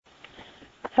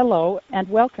Hello, and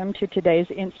welcome to today's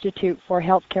Institute for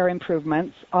Healthcare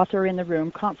Improvement's Author in the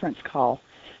Room conference call.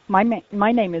 My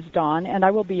name is Dawn, and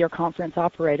I will be your conference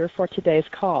operator for today's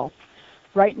call.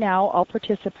 Right now, all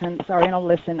participants are in a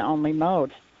listen-only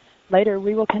mode. Later,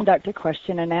 we will conduct a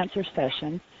question-and-answer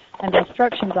session, and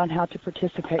instructions on how to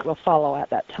participate will follow at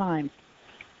that time.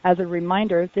 As a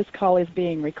reminder, this call is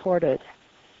being recorded.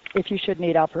 If you should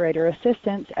need operator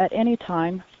assistance at any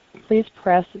time, please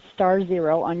press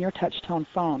 *0 on your touch-tone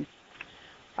phone.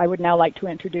 I would now like to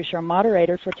introduce your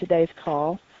moderator for today's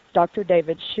call, Dr.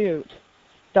 David Shute.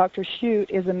 Dr. Shute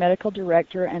is a medical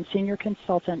director and senior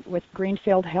consultant with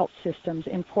Greenfield Health Systems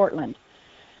in Portland.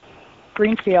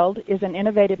 Greenfield is an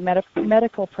innovative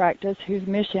medical practice whose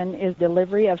mission is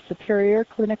delivery of superior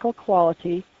clinical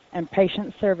quality and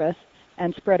patient service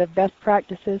and spread of best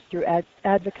practices through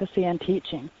advocacy and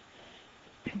teaching.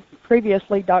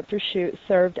 Previously, Dr. Shute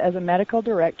served as a medical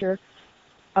director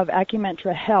of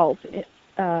Acumentra Health,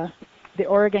 the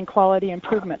Oregon Quality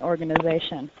Improvement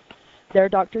Organization. There,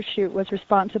 Dr. Shute was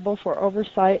responsible for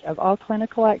oversight of all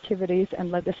clinical activities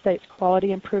and led the state's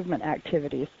quality improvement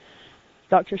activities.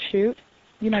 Dr. Shute,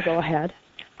 you may go ahead.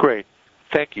 Great.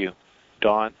 Thank you,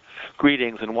 Dawn.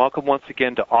 Greetings and welcome once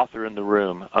again to Author in the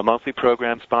Room, a monthly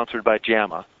program sponsored by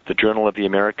JAMA, the Journal of the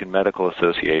American Medical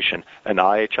Association, and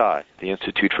IHI, the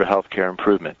Institute for Healthcare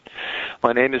Improvement.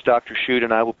 My name is Dr. Shute,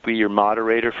 and I will be your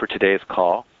moderator for today's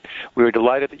call. We are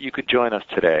delighted that you could join us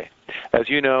today. As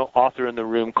you know, Author in the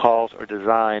Room calls are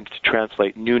designed to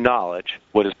translate new knowledge,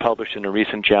 what is published in a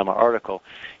recent JAMA article,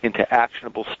 into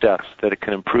actionable steps that it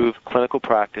can improve clinical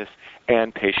practice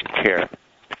and patient care.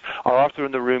 Our Author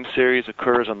in the Room series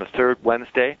occurs on the third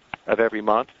Wednesday of every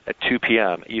month at 2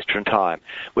 p.m. Eastern Time,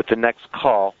 with the next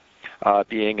call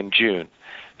being in June.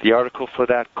 The article for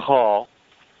that call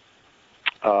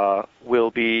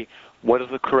will be, what is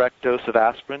the correct dose of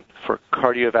aspirin for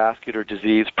cardiovascular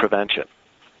disease prevention,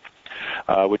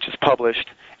 which is published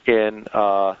in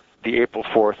the April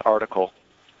 4th article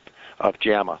of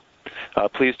JAMA.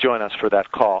 Please join us for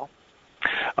that call.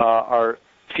 Our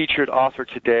featured author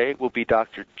today will be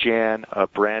Dr. Jan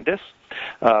Brandis.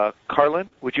 Carlin,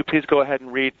 would you please go ahead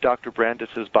and read Dr.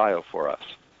 Brandis' bio for us?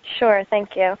 Sure, thank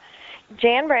you.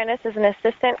 Jan Brandis is an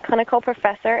assistant clinical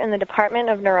professor in the Department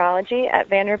of Neurology at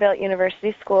Vanderbilt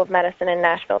University School of Medicine in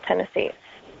Nashville, Tennessee.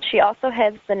 She also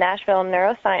heads the Nashville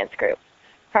Neuroscience Group.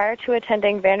 Prior to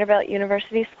attending Vanderbilt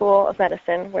University School of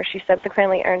Medicine, where she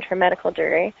subsequently earned her medical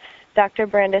degree, Dr.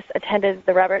 Brandis attended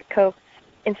the Robert Koch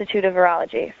Institute of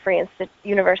Virology, Free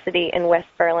University in West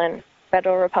Berlin,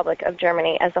 Federal Republic of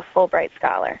Germany, as a Fulbright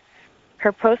Scholar.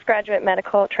 Her postgraduate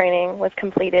medical training was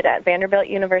completed at Vanderbilt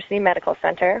University Medical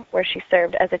Center, where she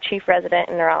served as a chief resident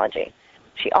in neurology.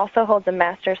 She also holds a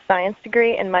master's science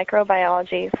degree in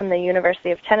microbiology from the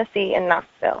University of Tennessee in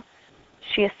Knoxville.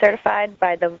 She is certified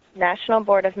by the National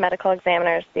Board of Medical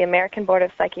Examiners, the American Board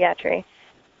of Psychiatry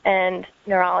and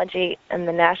Neurology, and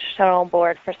the National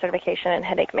Board for Certification in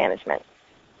Headache Management.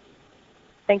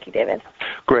 Thank you, David.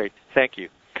 Great, thank you.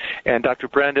 And Dr.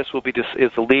 Brandis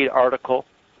is the lead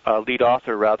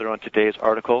author on today's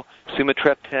article,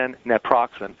 Sumatriptan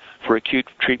Naproxen for Acute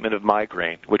Treatment of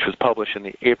Migraine, which was published in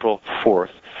the April 4th,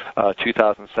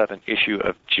 2007 issue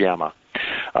of JAMA.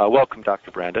 Welcome,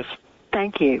 Dr. Brandis.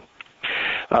 Thank you.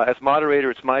 As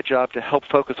moderator, it's my job to help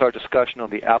focus our discussion on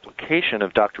the application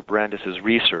of Dr. Brandis'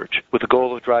 research with the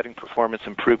goal of driving performance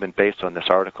improvement based on this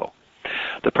article.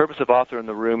 The purpose of Author in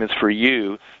the Room is for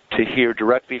you to hear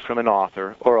directly from an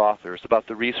author or authors about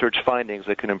the research findings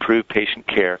that can improve patient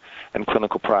care and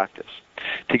clinical practice.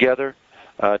 Together,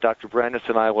 Dr. Brandis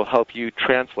and I will help you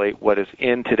translate what is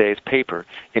in today's paper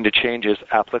into changes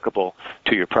applicable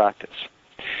to your practice.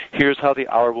 Here's how the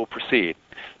hour will proceed.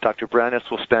 Dr. Brandis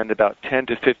will spend about 10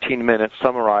 to 15 minutes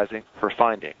summarizing her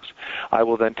findings. I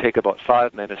will then take about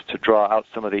 5 minutes to draw out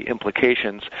some of the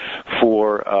implications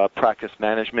for practice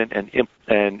management and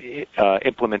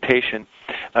implementation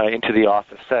into the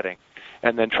office setting,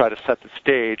 and then try to set the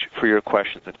stage for your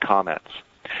questions and comments.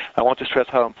 I want to stress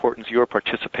how important your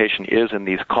participation is in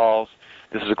these calls.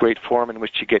 This is a great forum in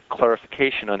which you get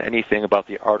clarification on anything about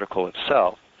the article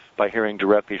itself by hearing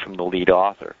directly from the lead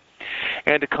author,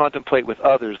 and to contemplate with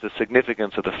others the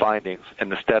significance of the findings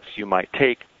and the steps you might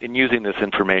take in using this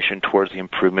information towards the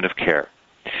improvement of care.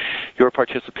 Your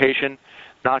participation,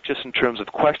 not just in terms of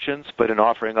questions, but in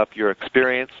offering up your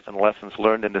experience and lessons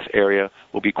learned in this area,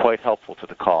 will be quite helpful to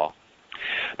the call.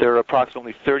 There are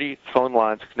approximately 30 phone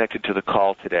lines connected to the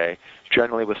call today,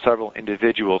 generally with several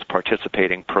individuals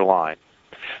participating per line.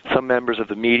 Some members of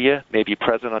the media may be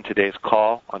present on today's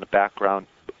call on a background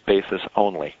basis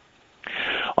only.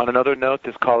 On another note,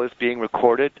 this call is being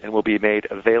recorded and will be made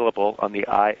available on the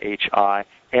IHI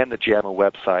and the JAMA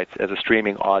websites as a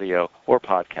streaming audio or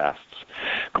podcasts.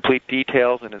 Complete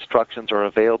details and instructions are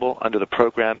available under the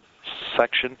program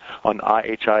section on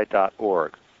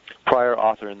IHI.org. Prior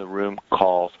Author in the Room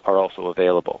calls are also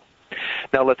available.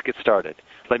 Now let's get started.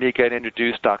 Let me again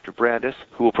introduce Dr. Brandis,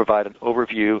 who will provide an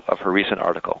overview of her recent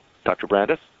article. Dr.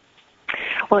 Brandis?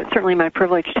 Well, it's certainly my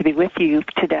privilege to be with you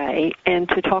today and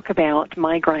to talk about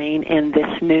migraine and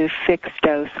this new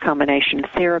fixed-dose combination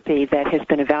therapy that has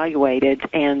been evaluated,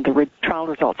 and the trial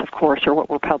results, of course, are what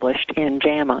were published in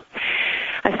JAMA.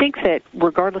 I think that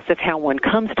regardless of how one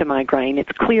comes to migraine,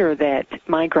 it's clear that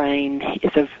migraine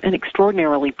is an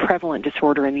extraordinarily prevalent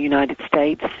disorder in the United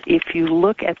States. If you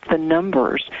look at the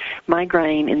numbers,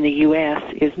 migraine in the U.S.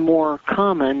 is more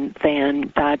common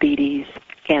than diabetes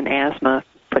and asthma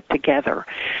put together.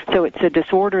 So it's a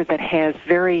disorder that has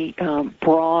very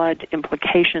broad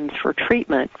implications for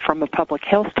treatment from a public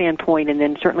health standpoint, and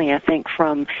then certainly I think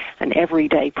from an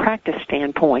everyday practice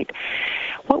standpoint.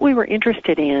 What we were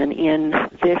interested in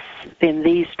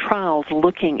these trials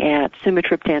looking at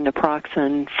sumatriptan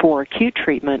naproxen for acute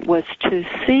treatment was to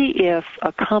see if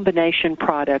a combination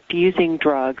product using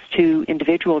drugs, two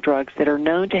individual drugs that are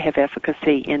known to have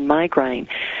efficacy in migraine,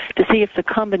 to see if the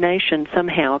combination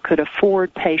somehow could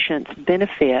afford patients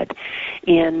benefit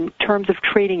in terms of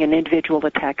treating an individual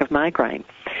attack of migraine.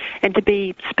 And to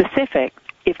be specific,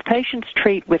 if patients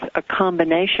treat with a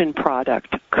combination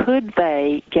product, could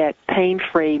they get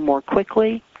pain-free more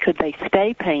quickly? Could they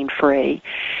stay pain-free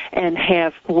and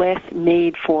have less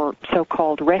need for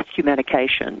so-called rescue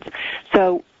medications?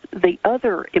 So the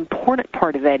other important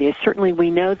part of that is certainly we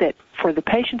know that for the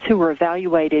patients who were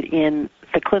evaluated in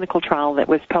the clinical trial that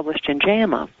was published in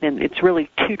JAMA, and it's really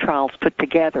two trials put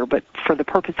together, but for the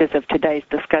purposes of today's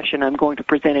discussion, I'm going to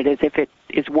present it as if it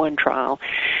is one trial.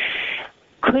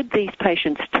 Could these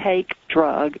patients take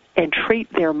drug and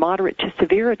treat their moderate to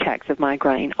severe attacks of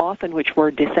migraine, often which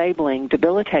were disabling,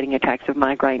 debilitating attacks of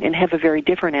migraine, and have a very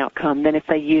different outcome than if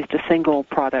they used a single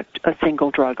product, a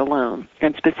single drug alone,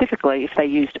 and specifically if they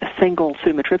used a single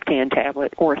sumatriptan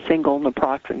tablet or a single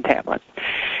naproxen tablet?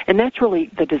 And that's really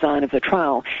the design of the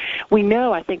trial. We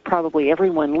know, I think probably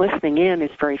everyone listening in is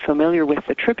very familiar with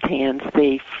the triptans,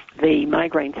 the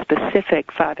migraine-specific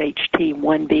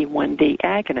 5-HT1B1D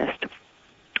agonist.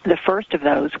 The first of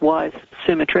those was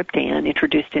sumatriptan,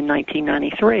 introduced in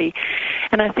 1993,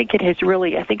 and I think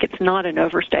it's not an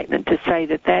overstatement to say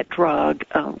that that drug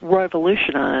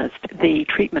revolutionized the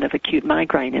treatment of acute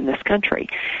migraine in this country.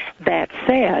 That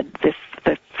said, the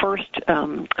first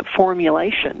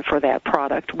formulation for that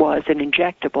product was an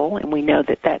injectable, and we know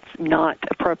that that's not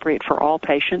appropriate for all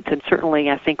patients, and certainly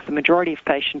I think the majority of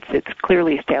patients, it's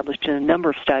clearly established in a number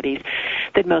of studies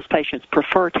that most patients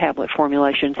prefer tablet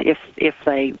formulations if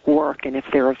they work and if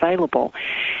they're available.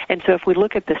 And so if we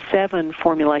look at the 7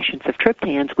 formulations of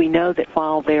triptans, we know that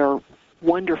while they're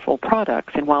wonderful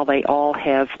products and while they all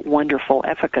have wonderful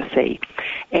efficacy,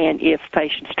 and if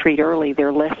patients treat early,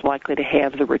 they're less likely to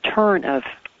have the return of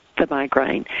the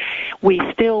migraine, we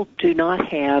still do not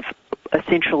have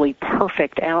essentially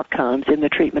perfect outcomes in the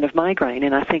treatment of migraine.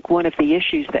 And I think one of the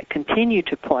issues that continue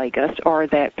to plague us are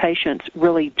that patients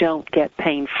really don't get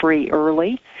pain-free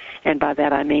early, and by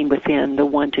that I mean within the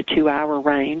 1 to 2 hour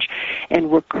range.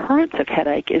 And recurrence of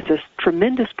headache is a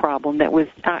tremendous problem that was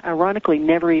ironically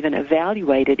never even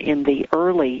evaluated in the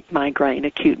early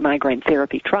acute migraine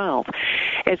therapy trials.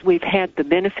 As we've had the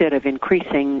benefit of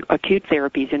increasing acute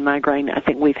therapies in migraine, I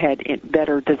think we've had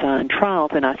better designed trials,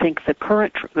 and I think the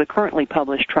currently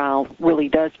published trial really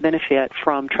does benefit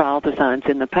from trial designs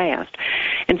in the past.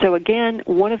 And so again,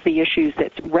 one of the issues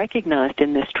that's recognized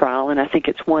in this trial, and I think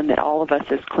it's one that all of us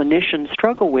as clinicians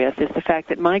struggle with, is the fact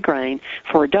that migraine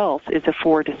for adults is a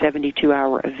 4 to 72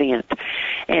 hour event.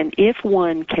 And if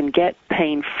one can get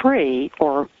pain-free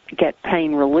or get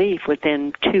pain relief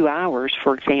within 2 hours,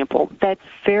 for example, that's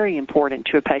very important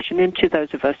to a patient and to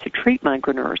those of us who treat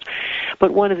migraineurs.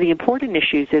 But one of the important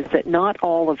issues is that not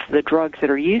all of the drugs that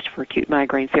are used for acute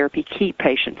migraine therapy keep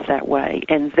patients that way,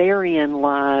 and therein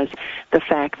lies the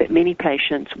fact that many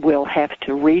patients will have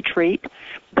to retreat.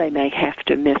 They may have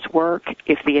to miss work.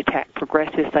 If the attack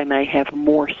progresses, they may have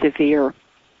more severe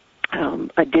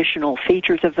additional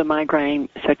features of the migraine,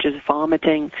 such as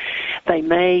vomiting. They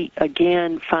may,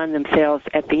 again, find themselves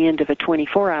at the end of a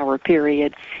 24-hour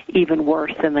period even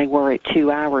worse than they were at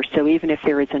 2 hours. So even if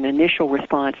there is an initial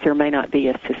response, there may not be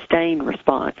a sustained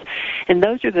response. And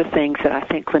those are the things that I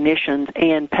think clinicians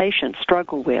and patients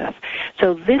struggle with.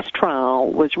 So this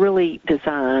trial was really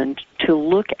designed to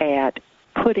look at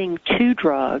putting two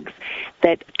drugs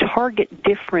that target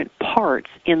different parts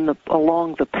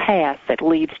along the path that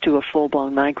leads to a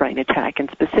full-blown migraine attack, and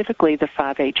specifically the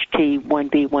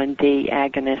 5-HT1B1D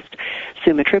agonist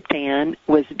sumatriptan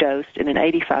was dosed in an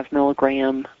 85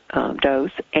 milligram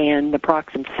dose, and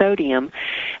naproxen sodium,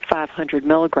 500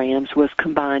 milligrams, was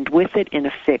combined with it in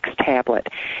a fixed tablet.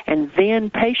 And then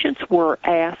patients were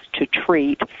asked to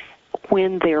treat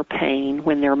when their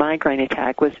migraine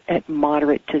attack was at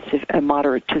moderate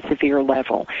to severe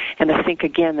level. And I think,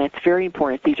 again, that's very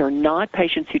important. These are not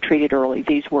patients who treated early.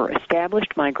 These were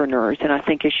established migraineurs, and I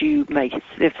think, as you may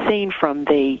have seen from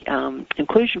the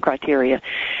inclusion criteria,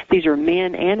 these are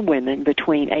men and women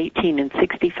between 18 and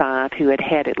 65 who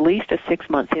had at least a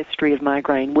 6-month history of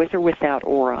migraine with or without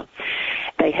aura.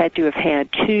 They had to have had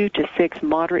 2 to 6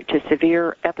 moderate to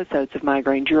severe episodes of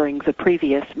migraine during the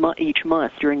previous each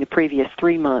month, during the previous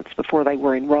 3 months before they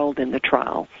were enrolled in the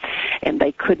trial. And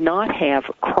they could not have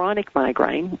chronic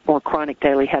migraine or chronic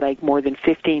daily headache more than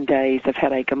 15 days of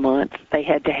headache a month. They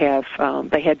had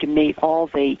to meet all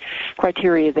the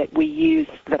criteria that we use,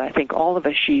 that I think all of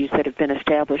us use, that have been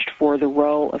established for the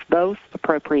role of both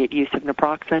appropriate use of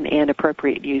naproxen and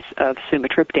appropriate use of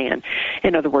sumatriptan.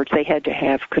 In other words, they had to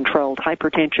have controlled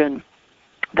hypertension.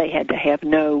 They had to have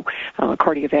no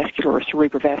cardiovascular or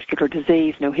cerebrovascular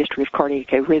disease, no history of cardiac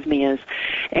arrhythmias,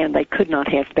 and they could not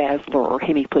have basilar or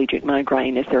hemiplegic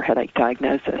migraine as their headache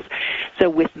diagnosis. So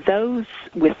with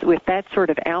that sort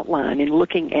of outline, and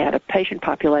looking at a patient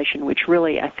population which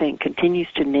really, I think, continues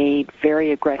to need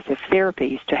very aggressive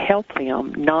therapies to help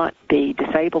them not be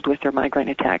disabled with their migraine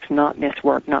attacks, not miss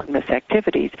work, not miss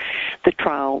activities, the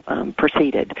trial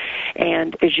proceeded.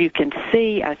 And as you can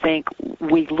see, I think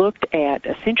we looked at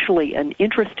essentially an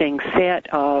interesting set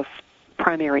of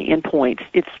primary endpoints.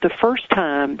 It's the first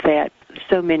time that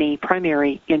so many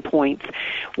primary endpoints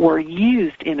were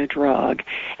used in a drug.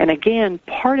 And again,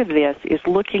 part of this is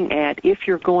looking at, if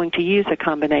you're going to use a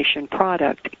combination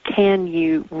product, can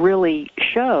you really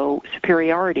show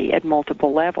superiority at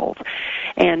multiple levels?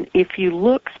 And if you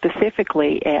look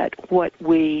specifically at what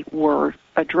we were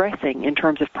addressing in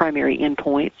terms of primary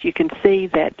endpoints, you can see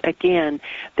that, again,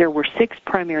 there were 6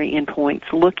 primary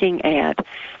endpoints looking at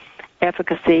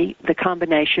efficacy, the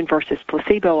combination versus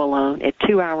placebo alone at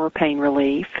 2-hour pain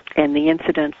relief, and the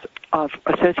incidence of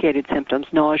associated symptoms,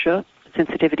 nausea,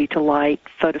 sensitivity to light,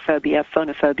 photophobia,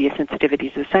 phonophobia, sensitivity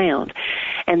to sound.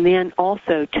 And then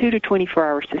also 2 to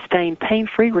 24-hour sustained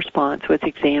pain-free response was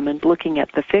examined, looking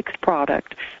at the fixed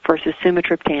product versus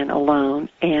sumatriptan alone,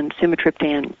 and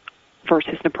sumatriptan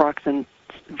versus naproxen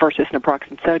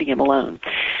sodium alone.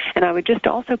 And I would just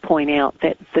also point out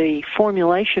that the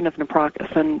formulation of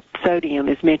naproxen sodium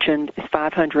is mentioned as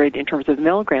 500 in terms of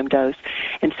milligram dose,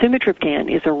 and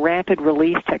sumatriptan is a rapid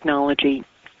release technology,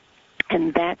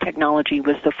 and that technology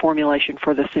was the formulation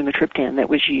for the sumatriptan that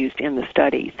was used in the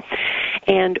studies.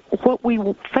 And what we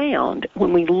found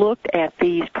when we looked at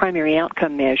these primary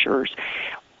outcome measures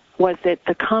was that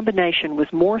the combination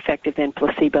was more effective than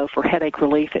placebo for headache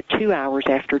relief at 2 hours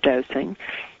after dosing,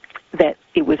 that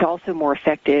it was also more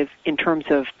effective in terms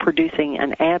of producing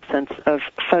an absence of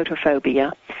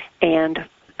photophobia and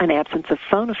an absence of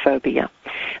phonophobia.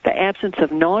 The absence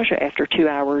of nausea after 2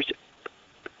 hours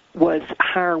was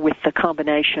higher with the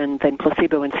combination than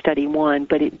placebo in Study 1,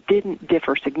 but it didn't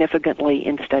differ significantly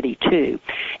in Study 2.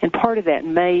 And part of that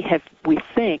may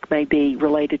be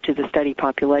related to the study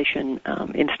population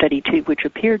in Study 2, which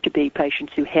appeared to be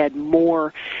patients who had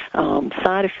more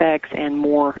side effects and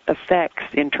more effects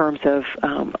in terms of,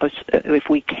 if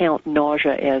we count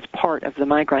nausea as part of the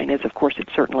migraine, as of course it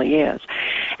certainly is.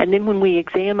 And then when we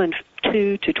examined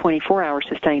 2 to 24-hour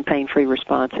sustained pain-free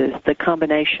responses, the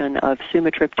combination of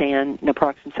sumatriptan,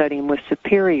 naproxen sodium was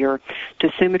superior to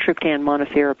sumatriptan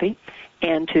monotherapy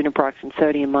and to naproxen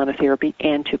sodium monotherapy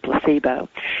and to placebo.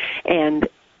 And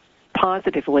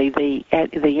positively, the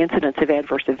incidence of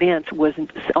adverse events was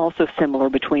also similar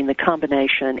between the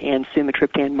combination and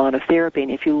sumatriptan monotherapy. And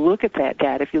if you look at that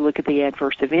data, if you look at the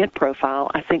adverse event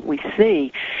profile, I think we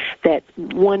see that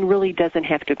one really doesn't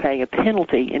have to pay a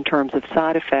penalty in terms of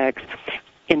side effects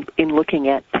in looking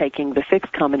at taking the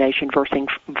fixed combination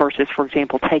versus, for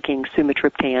example, taking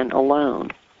sumatriptan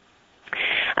alone.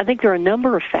 I think there are a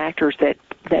number of factors that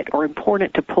that are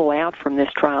important to pull out from this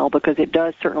trial, because it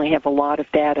does certainly have a lot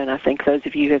of data, and I think those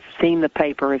of you who have seen the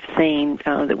paper have seen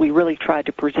that we really tried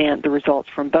to present the results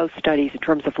from both studies in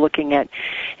terms of looking at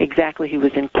exactly who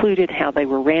was included, how they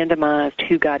were randomized,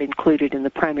 who got included in the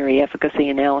primary efficacy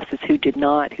analysis, who did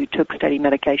not, who took study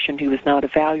medication, who was not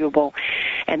evaluable,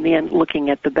 and then looking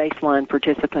at the baseline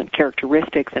participant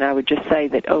characteristics. And I would just say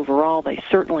that overall they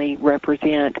certainly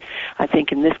represent, I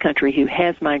think in this country who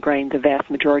has migraine, the vast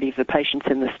majority of the patients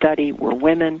in the study were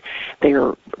women.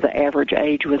 The average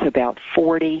age was about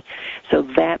 40, so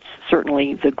that's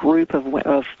certainly the group of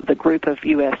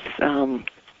U.S.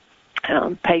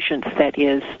 Patients that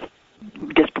is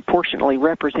disproportionately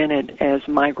represented as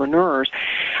migraineurs.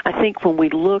 I think when we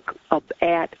look up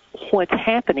at what's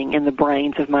happening in the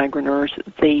brains of migraineurs,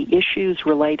 the issues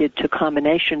related to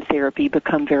combination therapy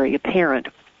become very apparent.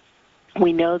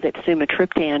 We know that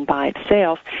sumatriptan by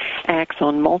itself acts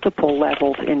on multiple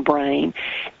levels in brain,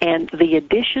 and the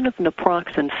addition of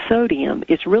naproxen sodium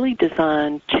is really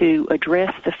designed to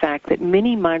address the fact that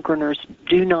many migraineurs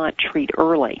do not treat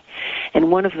early.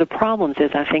 And one of the problems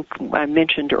is, I think I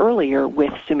mentioned earlier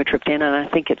with sumatriptan, and I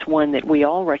think it's one that we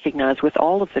all recognize with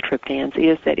all of the triptans,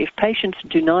 is that if patients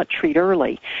do not treat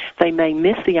early, they may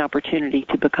miss the opportunity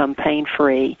to become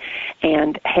pain-free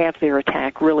and have their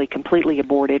attack really completely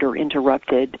aborted or interrupted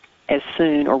as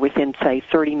soon or within, say,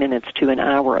 30 minutes to an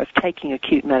hour of taking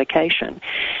acute medication.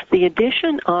 The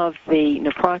addition of the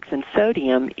naproxen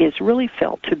sodium is really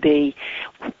felt to be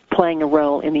playing a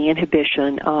role in the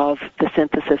inhibition of the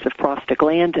synthesis of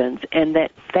prostaglandins, and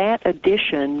that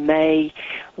addition may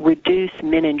reduce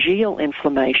meningeal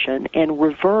inflammation and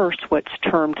reverse what's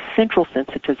termed central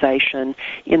sensitization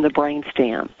in the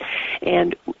brainstem.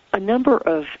 And a number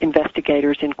of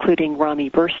investigators, including Rami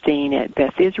Burstein at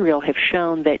Beth Israel, have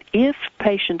shown that if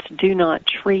patients do not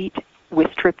treat with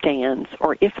triptans,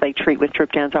 or if they treat with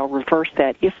triptans, I'll reverse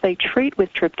that. If they treat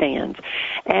with triptans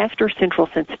after central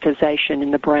sensitization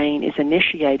in the brain is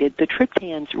initiated, the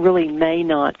triptans really may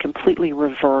not completely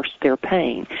reverse their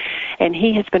pain. And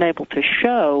he has been able to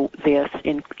show this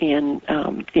in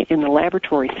the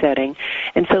laboratory setting,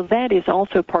 and so that is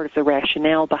also part of the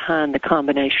rationale behind the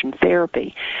combination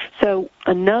therapy. So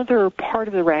another part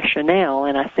of the rationale,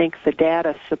 and I think the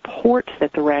data supports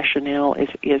that the rationale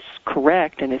is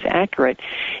correct and is accurate,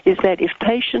 is that if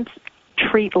patients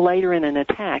treat later in an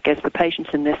attack, as the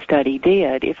patients in this study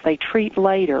did, if they treat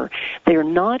later, they are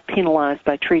not penalized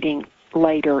by treating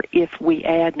later if we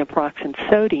add naproxen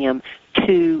sodium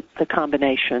to the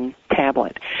combination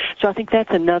tablet. So I think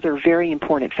that's another very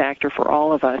important factor for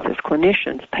all of us as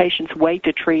clinicians. Patients wait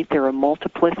to treat. There are a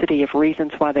multiplicity of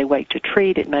reasons why they wait to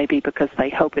treat. It may be because they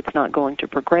hope it's not going to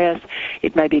progress.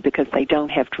 It may be because they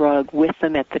don't have drug with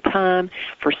them at the time.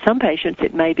 For some patients,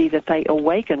 it may be that they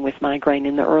awaken with migraine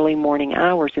in the early morning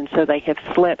hours, and so they have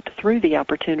slept through the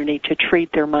opportunity to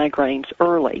treat their migraines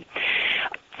early.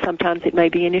 Sometimes it may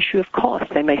be an issue of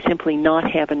cost. They may simply not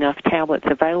have enough tablets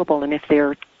available, and if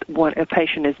they're a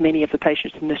patient, as many of the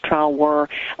patients in this trial were,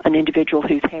 an individual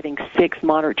who's having 6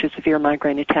 moderate to severe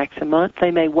migraine attacks a month, they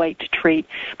may wait to treat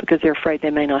because they're afraid they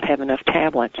may not have enough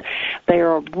tablets. There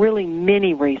are really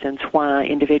many reasons why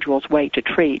individuals wait to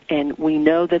treat, and we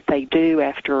know that they do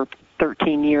after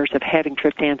 13 years of having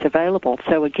triptans available.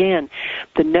 So again,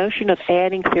 the notion of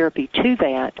adding therapy to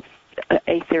that,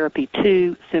 a therapy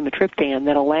to sumatriptan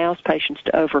that allows patients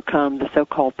to overcome the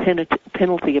so-called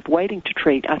penalty of waiting to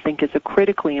treat, I think is a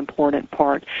critically important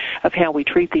part of how we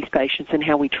treat these patients and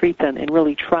how we treat them and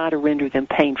really try to render them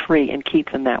pain-free and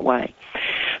keep them that way.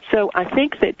 So I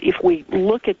think that if we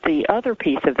look at the other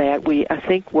piece of that, I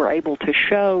think we're able to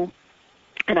show,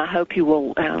 and I hope you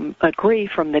will agree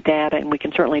from the data, and we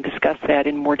can certainly discuss that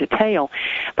in more detail,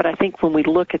 but I think when we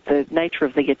look at the nature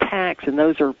of the attacks, and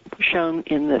those are shown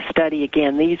in the study,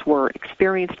 again, these were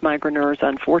experienced migraineurs.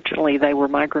 Unfortunately, they were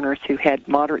migraineurs who had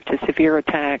moderate to severe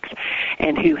attacks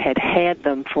and who had had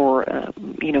them for,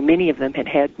 many of them had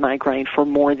had migraine for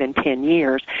more than 10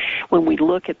 years. When we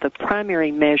look at the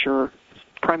primary measures,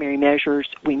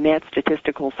 we met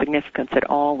statistical significance at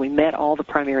all. We met all the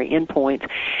primary endpoints.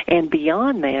 And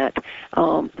beyond that,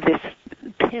 this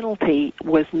penalty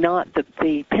was not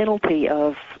the penalty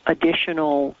of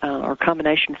additional or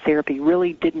combination therapy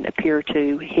really didn't appear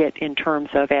to hit in terms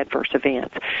of adverse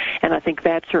events. And I think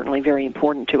that's certainly very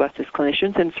important to us as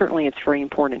clinicians, and certainly it's very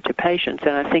important to patients.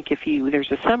 And I think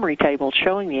there's a summary table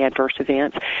showing the adverse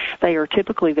events, they are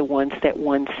typically the ones that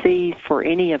one sees for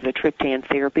any of the triptan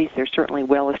therapies. They're certainly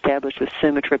well established with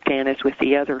sumatriptan as with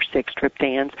the other 6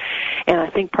 triptans. And I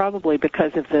think probably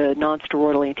because of the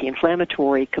nonsteroidal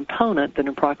anti-inflammatory component, the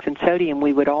naproxen sodium,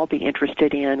 we would all be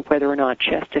interested in whether or not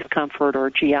chest discomfort or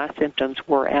GI symptoms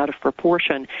were out of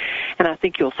proportion. And I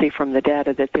think you'll see from the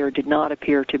data that there did not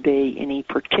appear to be any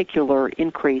particular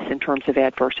increase in terms of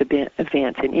adverse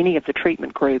events in any of the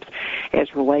treatment groups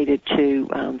as related to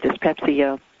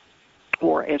dyspepsia,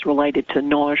 or as related to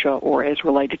nausea, or as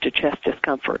related to chest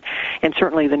discomfort. And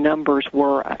certainly the numbers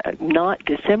were not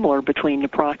dissimilar between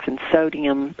naproxen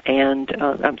sodium and,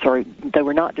 they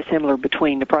were not dissimilar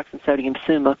between naproxen sodium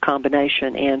suma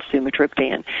combination and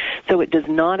sumatriptan. So it does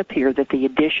not appear that the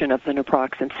addition of the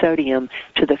naproxen sodium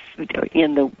to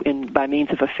by means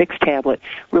of a fixed tablet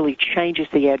really changes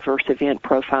the adverse event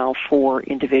profile for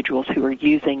individuals who are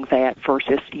using that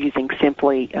versus using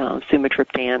simply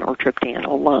sumatriptan or triptan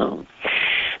alone.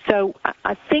 So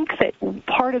I think that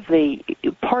part of the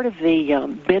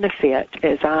benefit,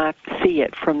 as I see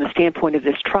it from the standpoint of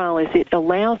this trial, is it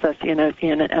allows us in a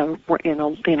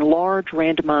large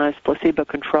randomized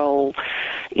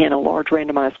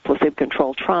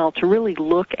placebo-controlled trial to really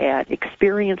look at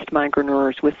experienced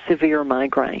migraineurs with severe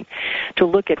migraine, to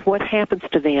look at what happens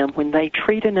to them when they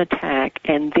treat an attack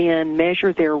and then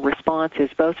measure their responses,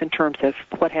 both in terms of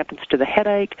what happens to the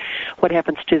headache, what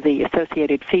happens to the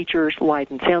associated features, light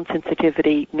and sound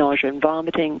sensitivity, nausea and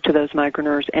vomiting to those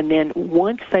migraineurs, and then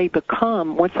once they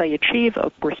achieve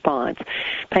a response,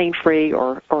 pain-free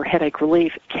or headache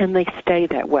relief, can they stay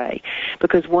that way?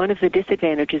 Because one of the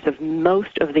disadvantages of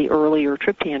most of the earlier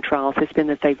triptan trials has been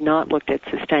that they've not looked at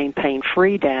sustained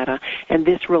pain-free data, and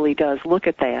this really does look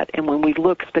at that. And when we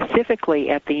look specifically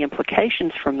at the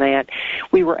implications from that,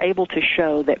 we were able to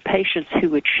show that patients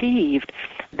who achieved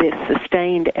this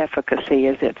sustained efficacy,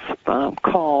 as it's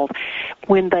called,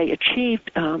 when they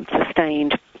achieved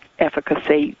sustained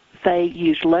efficacy, they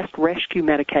used less rescue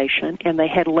medication and they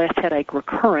had less headache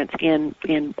recurrence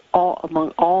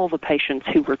among all the patients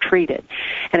who were treated.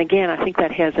 And again, I think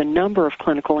that has a number of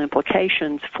clinical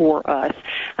implications for us.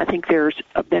 I think there's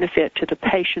a benefit to the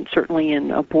patient, certainly in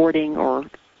aborting or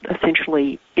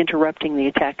essentially interrupting the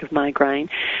attack of migraine.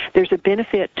 There's a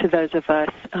benefit to those of us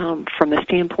from the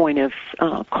standpoint of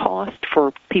cost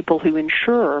for people who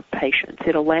insure patients.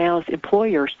 It allows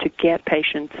employers to get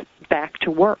patients back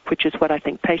to work, which is what I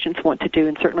think patients want to do,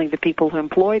 and certainly the people who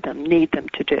employ them need them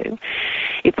to do.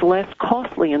 It's less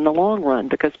costly in the long run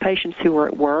because patients who are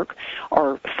at work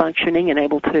are functioning and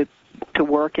able to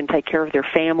work and take care of their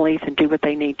families and do what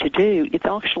they need to do. It's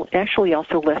actually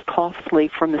also less costly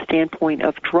from the standpoint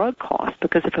of drug costs,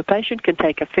 because if a patient can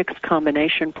take a fixed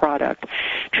combination product,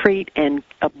 treat and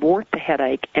abort the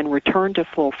headache and return to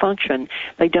full function,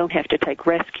 they don't have to take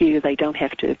rescue, they don't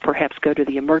have to perhaps go to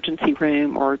the emergency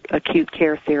room or get acute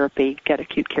care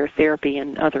therapy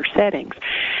in other settings.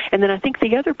 And then I think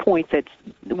the other point that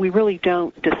we really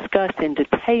don't discuss in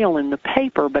detail in the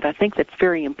paper, but I think that's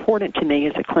very important to me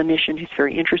as a clinician who's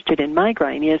very interested in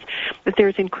migraine, is that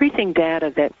there's increasing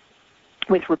data that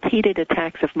with repeated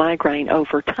attacks of migraine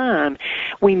over time,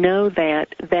 we know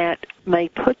that that may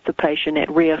put the patient at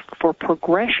risk for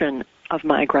progression of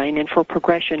migraine and for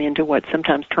progression into what's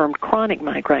sometimes termed chronic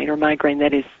migraine, or migraine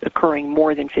that is occurring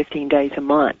more than 15 days a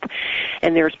month.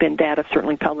 And there's been data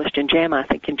certainly published in JAMA, I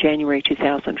think in January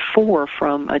 2004,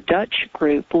 from a Dutch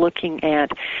group looking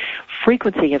at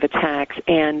frequency of attacks,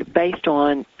 and based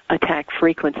on attack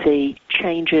frequency,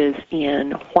 changes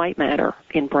in white matter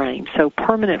in brain. So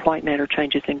permanent white matter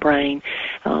changes in brain,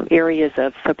 areas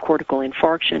of subcortical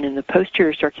infarction in the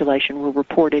posterior circulation were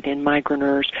reported in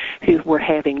migraineurs who were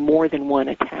having more than one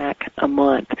attack a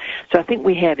month. So I think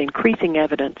we have increasing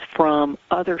evidence from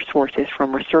other sources,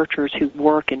 from researchers who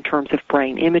work in terms of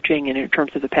brain imaging and in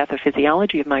terms of the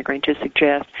pathophysiology of migraine, to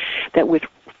suggest that with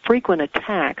frequent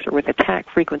attacks, or with attack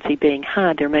frequency being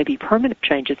high, there may be permanent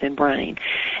changes in brain.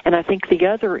 And I think the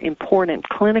other important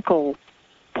clinical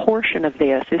portion of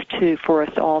this is for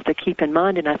us all to keep in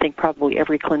mind, and I think probably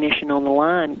every clinician on the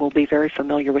line will be very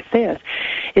familiar with this,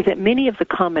 is that many of the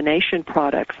combination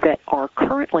products that are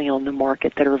currently on the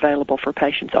market that are available for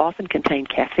patients often contain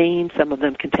caffeine, some of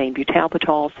them contain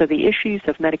butalbital, so the issues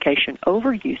of medication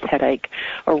overuse headache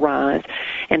arise,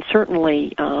 and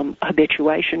certainly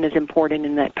habituation is important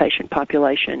in that patient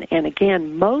population. And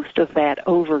again, most of that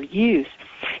overuse,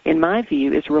 in my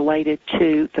view, is related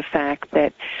to the fact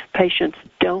that patients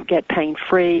don't get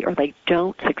pain-free, or they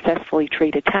don't successfully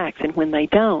treat attacks. And when they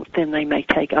don't, then they may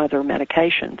take other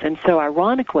medications. And so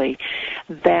ironically,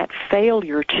 that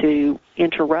failure to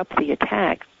interrupt the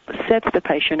attack sets the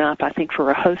patient up, I think, for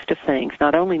a host of things,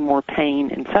 not only more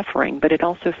pain and suffering, but it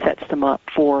also sets them up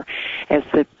for, as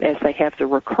they have the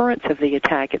recurrence of the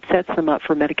attack, it sets them up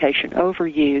for medication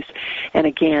overuse And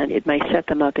again, it may set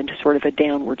them up into sort of a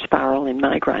downward spiral in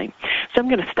migraine. So I'm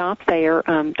going to stop there,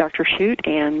 Dr. Shute,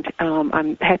 and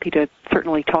I'm happy to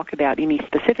certainly talk about any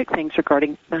specific things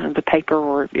regarding the paper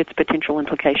or its potential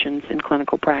implications in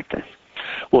clinical practice.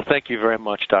 Well, thank you very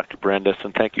much, Dr. Brendis,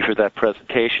 and thank you for that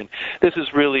presentation. This is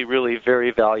really, really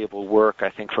very valuable work, I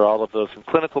think, for all of those in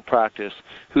clinical practice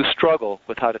who struggle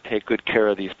with how to take good care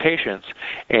of these patients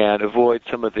and avoid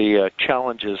some of the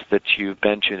challenges that you've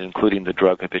mentioned, including the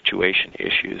drug habituation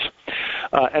issues.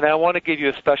 And I want to give you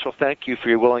a special thank you for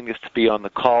your willingness to be on the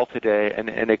call today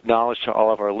and acknowledge to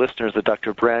all of our listeners that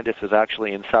Dr. Brendis is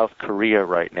actually in South Korea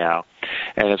right now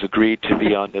and has agreed to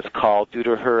be on this call due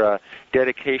to her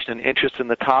dedication and interest in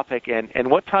the topic. And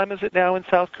what time is it now in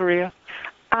South Korea?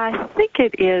 I think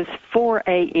it is 4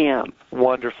 a.m.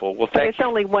 Wonderful. Well, It's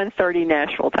only 1:30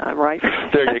 Nashville time, right?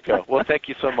 There you go. Well, thank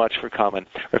you so much for coming,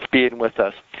 or for being with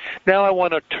us. Now I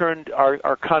want to turn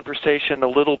our conversation a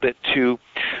little bit to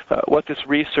what this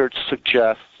research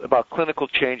suggests about clinical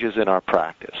changes in our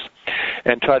practice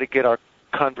and try to get our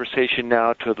conversation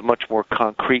now to the much more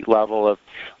concrete level of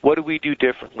what do we do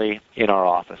differently in our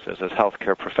offices as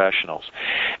healthcare professionals.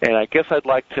 And I guess I'd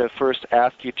like to first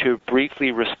ask you to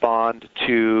briefly respond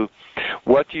to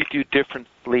what do you do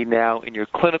differently now in your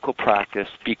clinical practice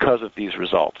because of these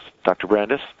results. Dr.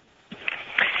 Brendis?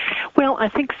 Well, I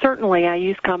think certainly I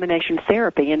use combination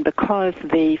therapy, and because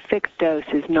the fixed dose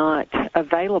is not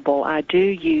available, I do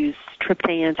use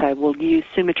triptans. I will use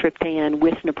sumatriptan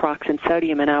with naproxen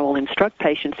sodium, and I will instruct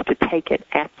patients to take it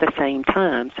at the same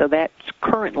time. So that's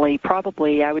currently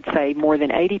probably, I would say, more than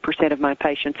 80% of my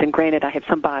patients, and granted I have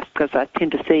some bias because I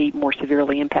tend to see more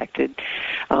severely impacted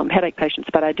headache patients,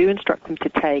 but I do instruct them to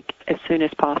take as soon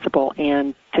as possible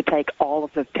and to take all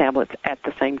of the tablets at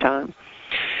the same time.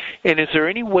 And is there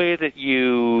any way that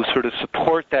you sort of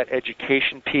support that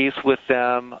education piece with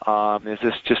them? Is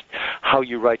this just how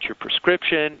you write your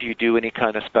prescription? Do you do any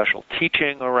kind of special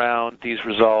teaching around these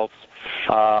results?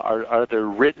 Are there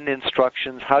written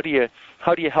instructions? How do you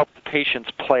help the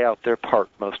patients play out their part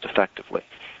most effectively?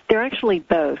 They're actually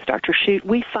both, Dr. Shute.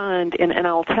 We find, and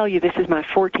I'll tell you, this is my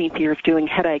 14th year of doing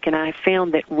headache, and I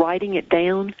found that writing it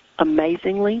down,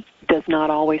 amazingly, does not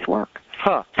always work.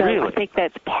 Huh, so really? I think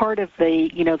that's part of the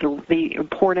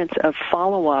importance of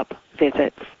follow-up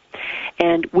visits.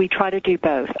 And we try to do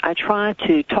both. I try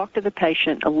to talk to the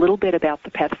patient a little bit about the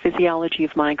pathophysiology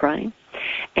of migraine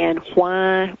and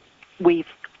why we've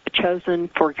chosen,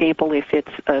 for example, if it's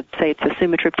say it's a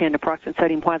sumatriptan naproxen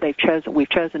sodium, why we've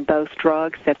chosen both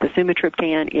drugs. That the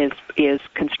sumatriptan is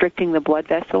constricting the blood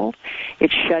vessels,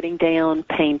 it's shutting down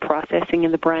pain processing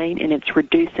in the brain, and it's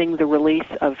reducing the release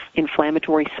of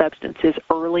inflammatory substances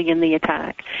early in the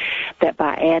attack. That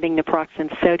by adding naproxen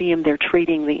sodium, they're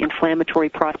treating the inflammatory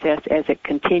process as it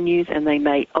continues, and they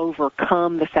may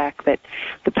overcome the fact that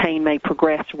the pain may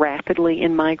progress rapidly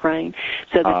in migraine,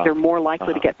 so that they're more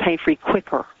likely to get pain-free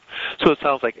quicker. So it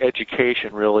sounds like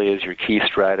education really is your key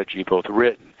strategy, both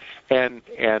written and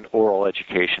oral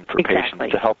education for patients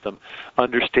to help them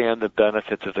understand the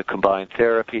benefits of the combined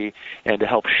therapy and to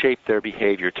help shape their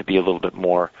behavior to be a little bit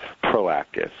more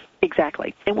proactive.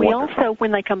 Exactly. And we also,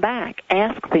 when they come back,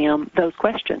 ask them those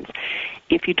questions.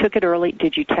 If you took it early,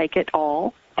 did you take it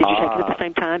all? Did you take it at the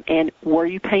same time? And were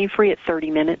you pain-free at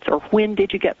 30 minutes? Or when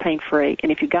did you get pain-free?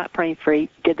 And if you got pain-free,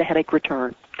 did the headache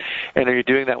return? And are you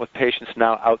doing that with patients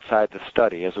now outside the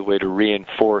study as a way to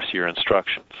reinforce your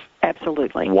instructions?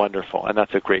 Absolutely. Wonderful. And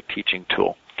that's a great teaching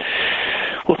tool.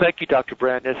 Well, thank you, Dr.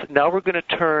 Brendis. Now we're going to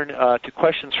turn to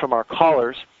questions from our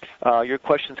callers. Your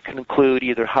questions can include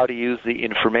either how to use the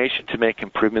information to make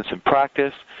improvements in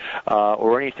practice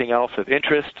or anything else of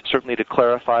interest, certainly to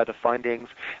clarify the findings.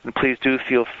 And please do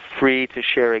feel free to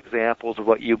share examples of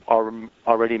what you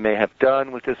already may have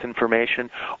done with this information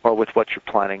or with what you're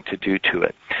planning to do to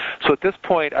it. So at this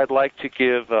point, I'd like to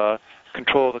give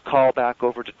control of the call back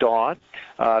over to Dawn.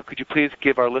 Could you please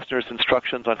give our listeners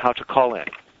instructions on how to call in?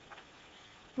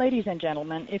 Ladies and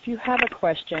gentlemen, if you have a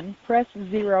question, press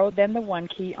 0, then the 1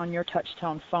 key on your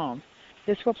touch-tone phone.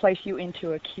 This will place you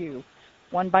into a queue.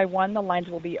 One by one, the lines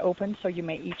will be open, so you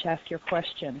may each ask your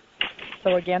question.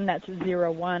 So again, that's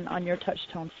 0-1 on your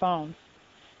touch-tone phone.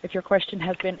 If your question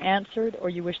has been answered or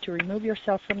you wish to remove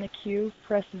yourself from the queue,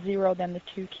 press 0, then the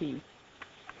 2 key.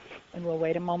 And we'll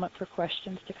wait a moment for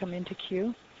questions to come into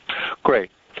queue.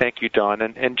 Great. Thank you, Dawn.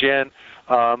 And Jen,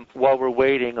 while we're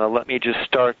waiting, let me just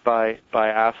start by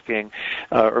asking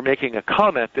or making a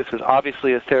comment. This is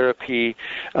obviously a therapy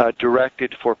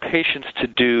directed for patients to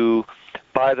do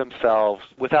by themselves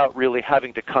without really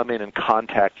having to come in and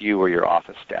contact you or your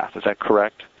office staff. Is that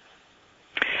correct?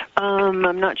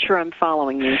 I'm not sure I'm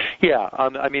following you. Yeah,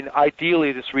 I mean,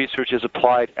 ideally this research is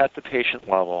applied at the patient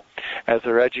level. As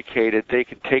they're educated, they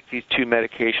can take these two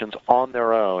medications on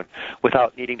their own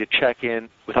without needing to check in,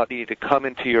 without needing to come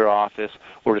into your office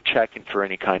or to check in for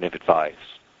any kind of advice.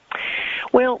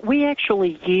 Well, we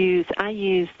actually I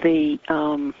use the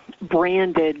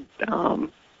branded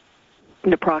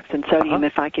naproxen sodium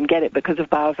if I can get it because of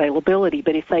bioavailability.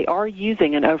 But if they are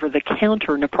using an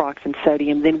over-the-counter naproxen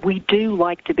sodium, then we do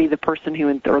like to be the person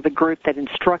or the group that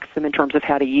instructs them in terms of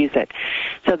how to use it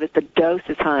so that the dose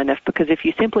is high enough. Because if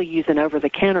you simply use an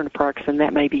over-the-counter naproxen,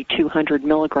 that may be 200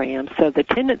 milligrams. So the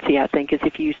tendency, I think, is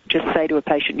if you just say to a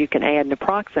patient you can add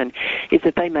naproxen, is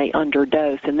that they may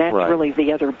underdose. And that's really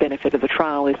the other benefit of the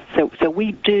trial. Is so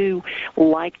we do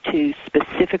like to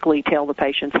specifically tell the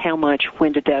patients how much,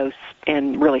 when to dose,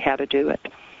 and really how to do it.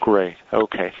 Great.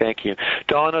 Okay, thank you.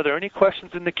 Dawn, are there any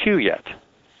questions in the queue yet?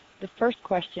 The first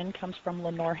question comes from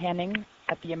Lenore Henning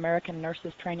at the American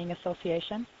Nurses Training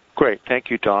Association. Great. Thank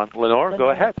you, Dawn. Lenore,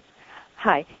 go ahead.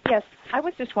 Hi. Yes, I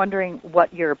was just wondering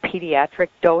what your pediatric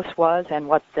dose was and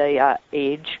what the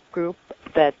age group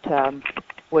that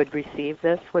would receive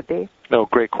this would be. No,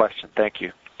 great question. Thank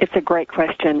you. It's a great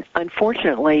question.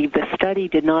 Unfortunately, the study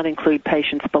did not include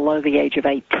patients below the age of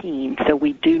 18, so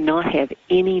we do not have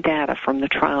any data from the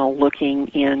trial looking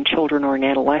in children or in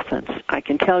adolescents. I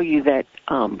can tell you that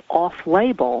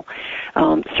off-label,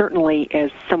 certainly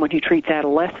as someone who treats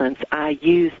adolescents, I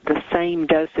use the same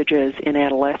dosages in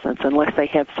adolescents unless they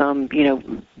have some,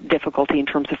 difficulty in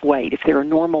terms of weight. If they're a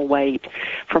normal weight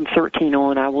from 13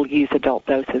 on, I will use adult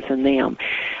doses in them.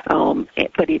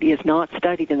 But it is not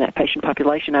studied in that patient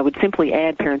population. I would simply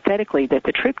add parenthetically that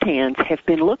the triptans have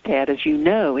been looked at, as you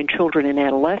know, in children and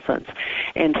adolescents,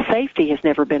 and safety has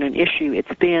never been an issue.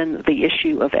 It's been the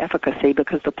issue of efficacy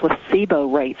because the placebo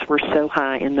rates were so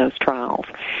high in those trials.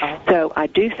 So I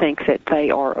do think that they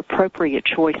are appropriate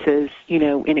choices,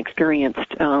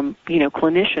 inexperienced,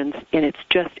 clinicians, and it's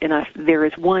just, there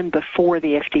is one before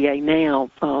the FDA now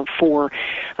for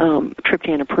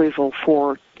triptan approval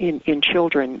for in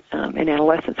children and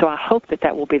adolescents. So I hope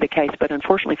that will be the case, but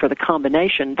unfortunately for the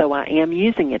combination, though I am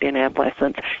using it in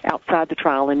adolescents outside the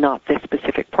trial and not this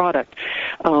specific product,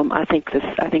 I think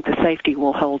the safety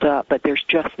will hold up, but there's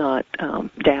just not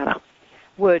data.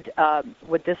 Would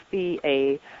this be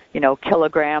a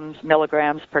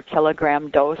milligrams per kilogram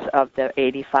dose of the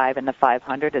 85 and the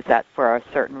 500? Is that for a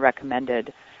certain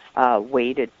recommended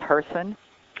weighted person?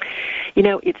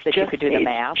 It's that you could do the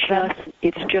math.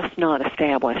 It's just not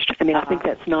established. I mean, I think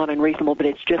that's not unreasonable, but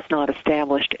it's just not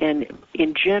established. And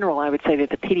in general, I would say that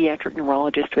the pediatric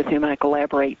neurologists with whom I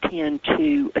collaborate tend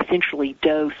to essentially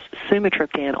dose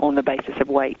sumatriptan on the basis of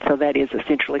weight. So that is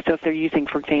essentially, so if they're using,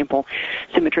 for example,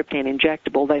 sumatriptan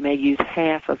injectable, they may use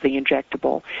half of the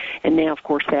injectable. And now, of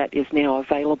course, that is now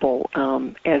available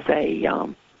as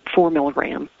a 4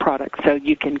 milligram product, so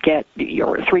you can get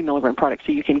your 3 milligram product,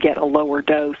 so you can get a lower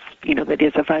dose, that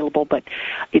is available, but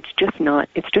it's just not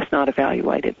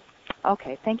evaluated.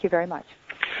 Okay, thank you very much.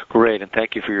 Great, and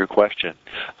thank you for your question.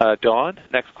 Dawn,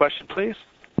 next question, please.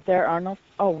 There are no.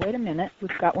 Oh, wait a minute.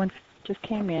 We've got one just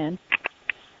came in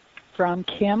from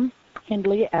Kim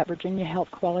Hindley at Virginia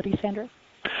Health Quality Center.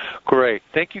 Great,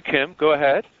 thank you, Kim. Go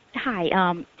ahead. Hi.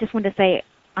 Just wanted to say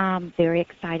I'm very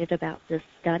excited about this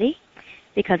study,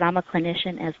 because I'm a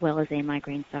clinician as well as a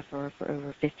migraine sufferer for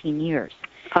over 15 years.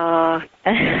 Me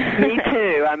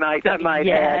too, I might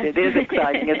add. It is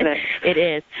exciting, isn't it? It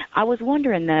is. I was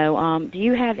wondering, though, do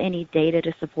you have any data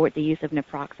to support the use of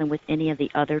naproxen with any of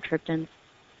the other triptans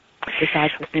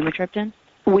besides the sumatriptan?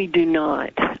 We do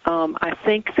not. I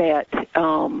think that,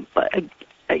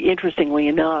 interestingly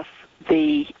enough,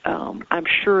 I'm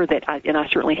sure that, I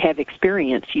certainly have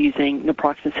experience using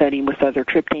naproxen sodium with other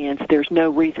triptans. There's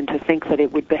no reason to think that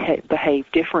it would behave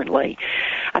differently.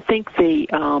 I think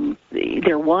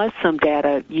there was some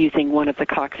data using one of the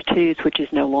COX-2s, which is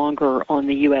no longer on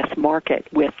the U.S. market,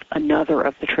 with another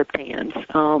of the triptans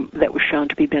that was shown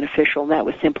to be beneficial. And that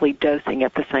was simply dosing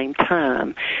at the same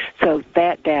time. So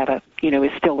that data,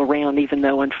 is still around, even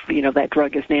though, that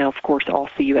drug is now, of course, off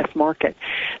the U.S. market.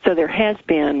 So there has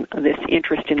been this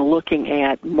interest in looking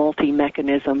at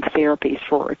multi-mechanism therapies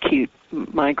for acute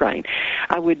migraine.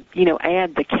 I would,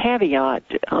 add the caveat,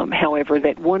 however,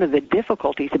 that one of the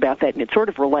difficulties about that, and it sort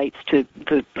of relates to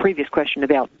the previous question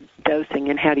about dosing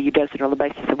and how do you dose it on the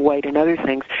basis of weight and other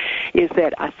things, is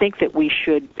that I think that we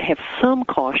should have some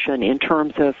caution in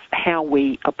terms of how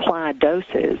we apply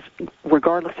doses,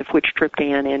 regardless of which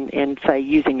triptan and say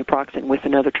using naproxen with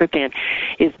another triptan.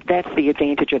 That's the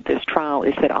advantage of this trial,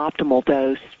 is that optimal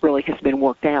dose really has been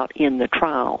worked out in the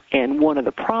trial. And one of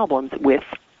the problems with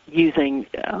using,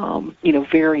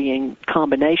 varying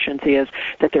combinations is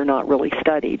that they're not really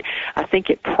studied. I think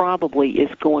it probably is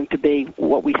going to be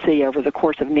what we see over the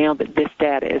course of now that this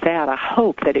data is out. I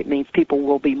hope that it means people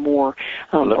will be more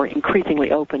or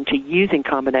increasingly open to using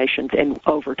combinations, and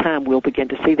over time we'll begin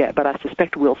to see that. But I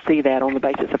suspect we'll see that on the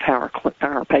basis of how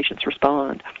our patients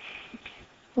respond.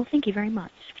 Well, thank you very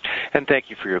much. And thank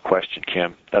you for your question,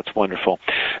 Kim. That's wonderful.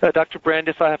 Dr.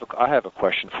 Brandis, I have a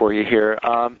question for you here.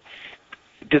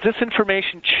 Does this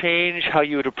information change how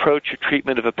you would approach your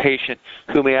treatment of a patient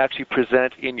who may actually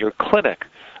present in your clinic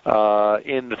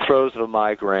in the throes of a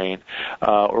migraine,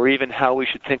 or even how we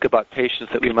should think about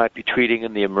patients that we might be treating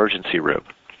in the emergency room?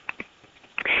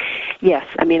 Yes,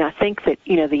 I think that,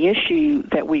 the issue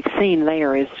that we've seen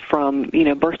there is from,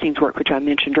 Burstein's work, which I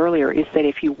mentioned earlier, is that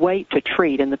if you wait to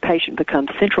treat and the patient becomes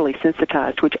centrally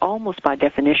sensitized, which almost by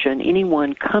definition,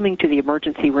 anyone coming to the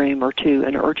emergency room or to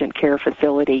an urgent care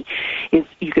facility is,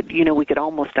 we could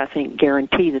almost, I think,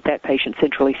 guarantee that patient's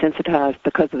centrally sensitized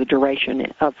because of the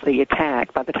duration of the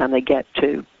attack by the time they get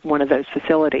to one of those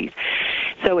facilities.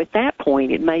 So at that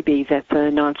point, it may be that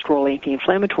the nonsteroidal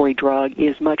anti-inflammatory drug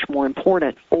is much more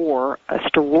important, or a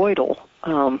steroidal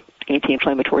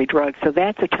anti-inflammatory drug. So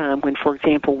that's a time when, for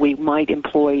example, we might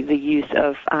employ the use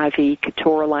of IV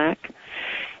ketorolac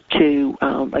to,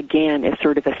 again, as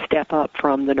sort of a step up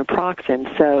from the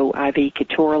naproxen. So IV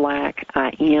ketorolac,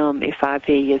 IM,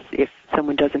 if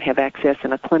someone doesn't have access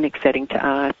in a clinic setting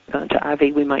to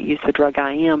IV, we might use the drug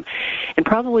IM. And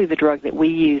probably the drug that we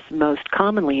use most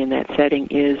commonly in that setting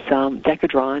is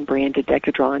Decadron, branded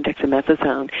Decadron,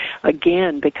 dexamethasone,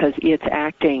 again, because it's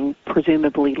acting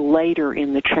presumably later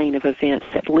in the chain of events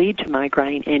that lead to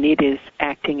migraine, and it is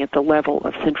acting at the level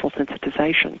of central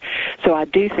sensitization. So I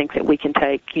do think that we can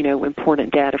take,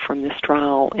 important data from this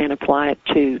trial and apply it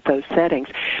to those settings.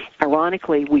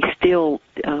 Ironically, we still,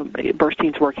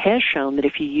 Burstein's work has shown that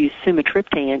if you use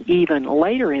sumatriptan even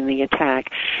later in the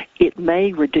attack, it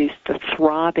may reduce the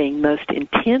throbbing, most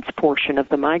intense portion of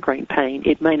the migraine pain.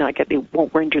 It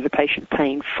won't render the patient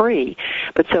pain-free,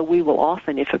 but so we will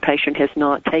often, if a patient has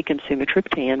not taken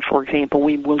sumatriptan, for example,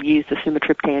 we will use the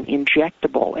sumatriptan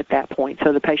injectable at that point.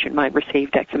 So the patient might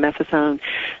receive dexamethasone,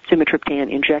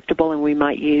 sumatriptan injectable, and we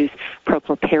might use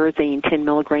prochlorperazine 10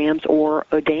 milligrams or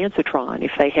ondansetron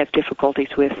if they have difficulties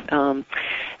with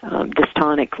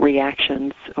dystonic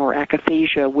reactions or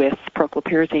akathisia with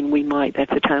prochlorperazine.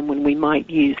 That's a time when we might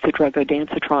use the drug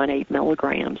ondansetron 8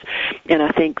 milligrams. And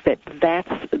I think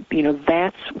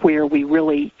that's where we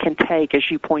really can take, as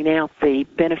you point out, the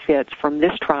benefits from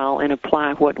this trial and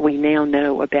apply what we now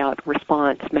know about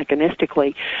response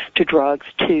mechanistically to drugs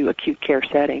to acute care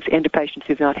settings and to patients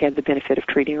who've not had the benefit of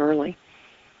treating early.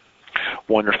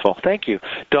 Wonderful. Thank you.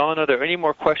 Dawn, are there any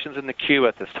more questions in the queue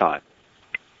at this time?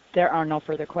 There are no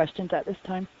further questions at this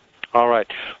time. All right.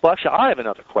 Well, actually, I have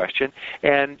another question.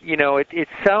 And, it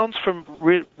sounds from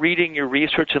reading your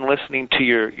research and listening to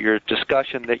your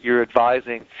discussion that you're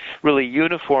advising really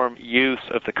uniform use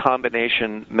of the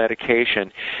combination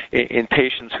medication in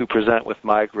patients who present with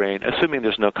migraine, assuming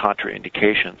there's no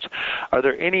contraindications. Are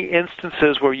there any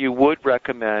instances where you would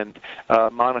recommend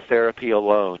monotherapy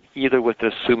alone, either with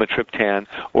the sumatriptan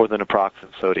or the naproxen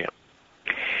sodium?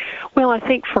 Well, I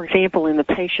think, for example, in the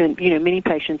patient, many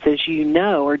patients, as you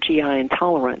know, are GI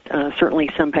intolerant.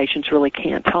 Certainly some patients really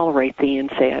can't tolerate the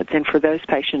NSAIDs, and for those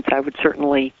patients, I would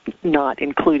certainly not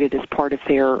include it as part of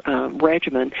their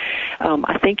regimen.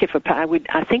 I think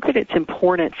that it's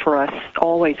important for us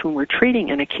always when we're treating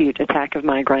an acute attack of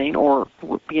migraine or,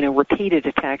 repeated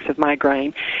attacks of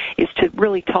migraine, is to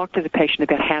really talk to the patient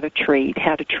about how to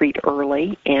treat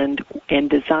early, and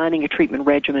designing a treatment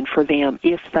regimen for them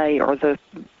if they are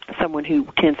someone who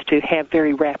tends to have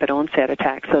very rapid onset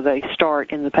attacks. So they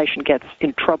start and the patient gets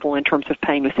in trouble in terms of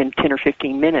pain within 10 or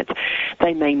 15 minutes.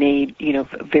 They may need,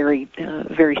 very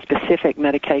specific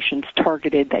medications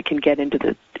targeted that can get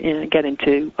into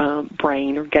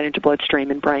brain or get into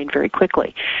bloodstream and brain very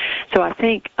quickly. So I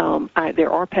think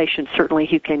there are patients certainly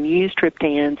who can use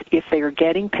triptans if they are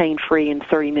getting pain-free in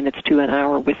 30 minutes to an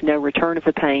hour with no return of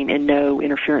the pain and no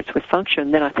interference with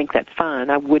function. Then I think that's fine.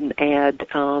 I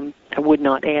would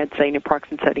not add, say,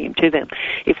 naproxen sodium to them.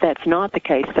 If that's not the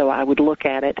case, though, I would look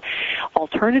at it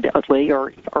alternatively,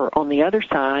 or on the other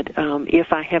side,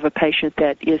 if I have a patient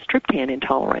that is triptan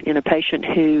intolerant, and a patient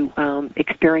who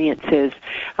experiences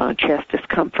chest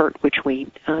discomfort, which we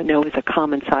know is a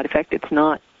common side effect. It's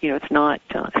not it's not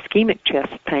ischemic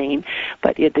chest pain,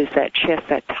 but it is that chest,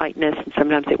 that tightness, and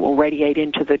sometimes it will radiate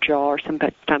into the jaw, or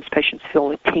sometimes patients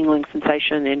feel a tingling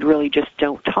sensation and really just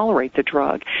don't tolerate the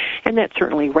drug. And that's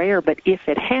certainly rare, but if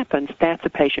it happens, that's a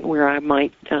patient where I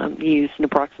might use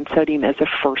naproxen sodium as a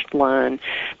first-line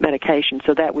medication.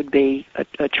 So that would be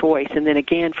a choice. And then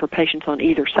again, for patients on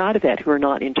either side of that who are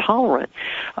not intolerant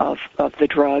of the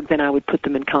drug, then I would put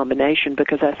them in combination,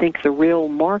 because I think the real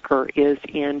marker is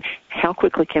in how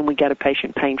quickly can we get a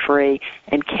patient pain-free,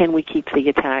 and can we keep the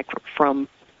attack from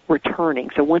returning.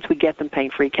 So once we get them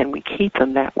pain-free, can we keep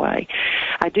them that way?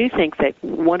 I do think that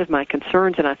one of my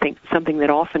concerns, and I think something that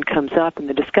often comes up in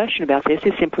the discussion about this,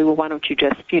 is simply, well, why don't you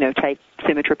just, take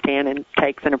sumatriptan and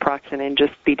take the naproxen and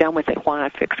just be done with it? Why a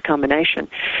fixed combination?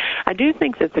 I do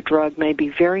think that the drug may be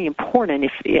very important,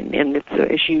 and it's,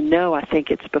 as you know, I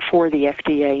think it's before the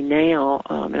FDA now,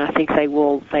 and I think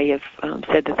they have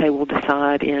said that they will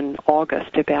decide in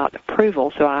August about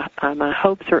approval. So my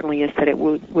hope certainly is that it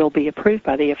will be approved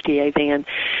by the FDA then.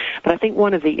 But I think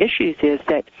one of the issues is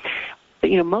that,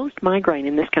 most migraine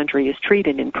in this country is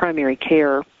treated in primary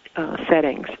care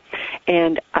settings.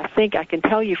 And I think I can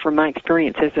tell you from my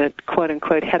experience as a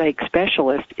quote-unquote headache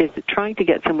specialist is that trying to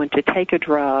get someone to take a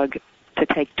drug, to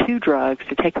take two drugs,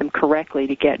 to take them correctly,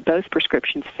 to get both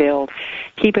prescriptions filled,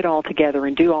 keep it all together,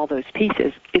 and do all those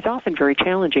pieces is often very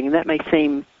challenging. And that may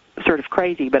seem sort of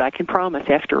crazy, but I can promise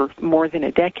after more than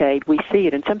a decade we see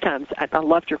it. And sometimes I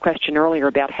loved your question earlier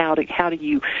about how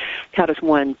does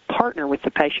one partner with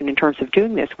the patient in terms of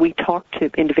doing this. We talk to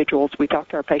individuals, we talk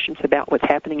to our patients about what's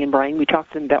happening in brain, we talk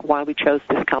to them about why we chose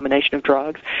this combination of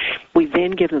drugs. We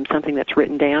then give them something that's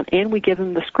written down, and we give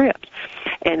them the script.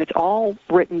 And it's all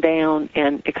written down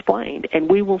and explained. And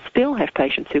we will still have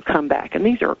patients who come back, and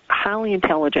these are highly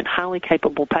intelligent, highly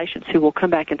capable patients who will come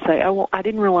back and say, oh, well, I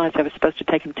didn't realize I was supposed to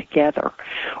take them together,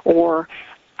 or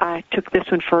I took this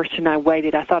one first and I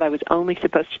waited. I thought I was only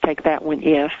supposed to take that one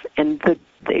if, and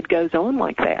it goes on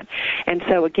like that. And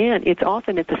so, again, it's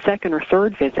often at the second or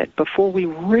third visit before we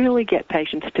really get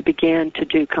patients to begin to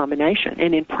do combination.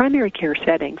 And in primary care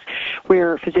settings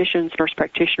where physicians, nurse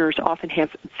practitioners often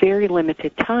have very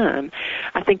limited time,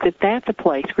 I think that that's a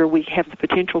place where we have the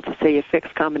potential to see a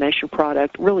fixed combination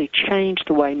product really change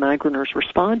the way migraineurs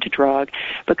respond to drug,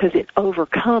 because it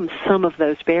overcomes some of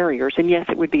those barriers. And yes,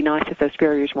 it would be nice if those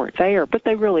barriers weren't there, but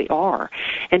they really are.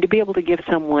 And to be able to give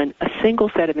someone a single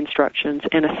set of instructions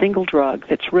and a single drug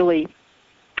that's really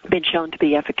been shown to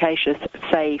be efficacious,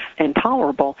 safe, and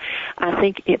tolerable, I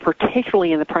think it,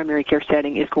 particularly in the primary care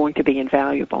setting, is going to be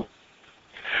invaluable.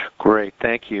 Great,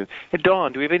 thank you. And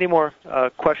Dawn, do we have any more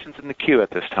questions in the queue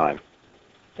at this time?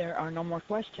 There are no more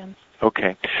questions.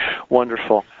 Okay,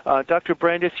 wonderful. Dr.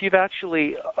 Brandis, you've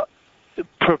actually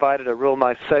provided a real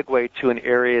nice segue to an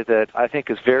area that I think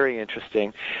is very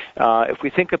interesting. If we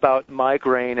think about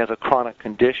migraine as a chronic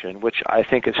condition, which I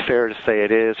think is fair to say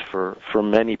it is for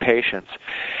many patients,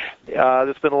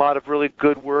 there's been a lot of really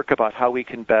good work about how we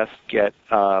can best get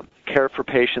care for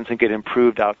patients and get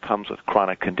improved outcomes with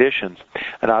chronic conditions.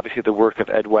 And obviously the work of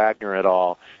Ed Wagner et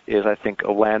al. Is, I think,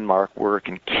 a landmark work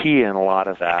and key in a lot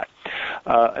of that.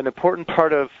 An important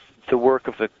part of the work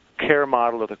of the care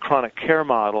model, or the chronic care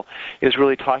model, is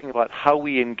really talking about how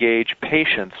we engage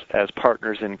patients as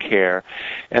partners in care,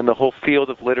 and the whole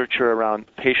field of literature around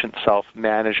patient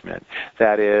self-management.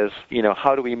 That is,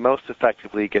 how do we most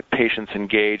effectively get patients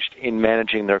engaged in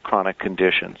managing their chronic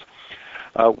conditions?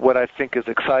 What I think is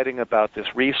exciting about this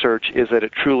research is that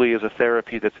it truly is a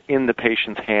therapy that's in the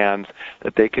patient's hands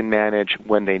that they can manage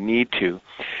when they need to.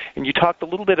 And you talked a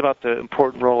little bit about the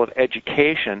important role of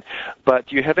education, but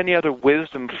do you have any other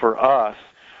wisdom for us,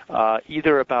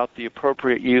 either about the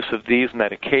appropriate use of these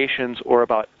medications or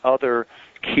about other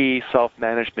key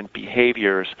self-management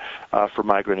behaviors for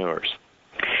migraineurs?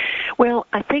 Well,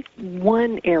 I think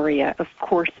one area, of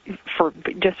course,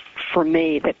 for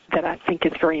me, that I think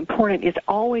is very important is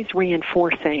always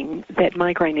reinforcing that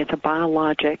migraine is a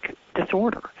biologic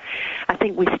disorder. I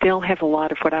think we still have a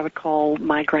lot of what I would call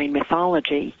migraine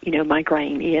mythology.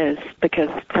 Migraine is because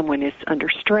someone is under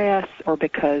stress, or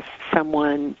because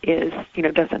someone is,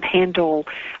 doesn't handle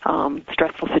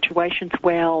stressful situations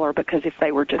well, or because if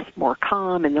they were just more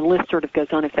calm, and the list sort of goes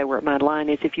on. If they were, my line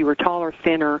is, if you were taller,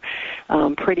 thinner,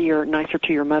 prettier, nicer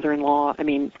to your mother-in-law,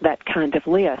 that kind of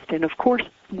list. And of course,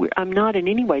 I'm not in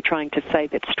any way trying to say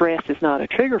that stress is not a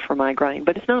trigger for migraine,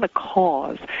 but it's not a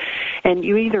cause. And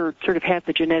you either sort of have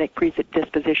the genetic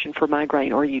predisposition for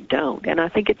migraine or you don't. And I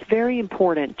think it's very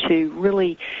important to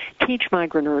really teach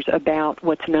migraineurs about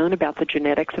what's known about the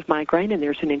genetics of migraine, and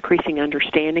there's an increasing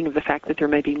understanding of the fact that there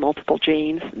may be multiple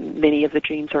genes. Many of the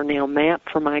genes are now mapped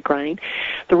for migraine.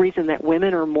 The reason that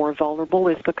women are more vulnerable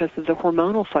is because of the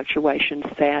hormonal fluctuations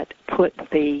that put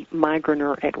the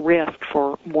migraineur at risk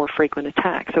for more frequent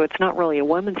attacks. So it's not really a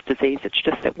woman's disease. It's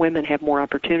just that women have more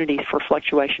opportunities for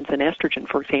fluctuations in estrogen,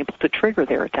 for example, to trigger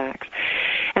their attacks.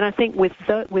 And I think with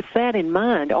that in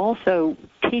mind, also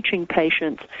teaching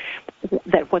patients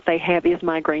that what they have is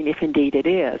migraine, if indeed it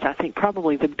is. I think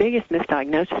probably the biggest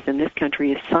misdiagnosis in this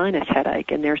country is sinus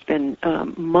headache, and there's been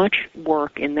much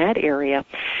work in that area.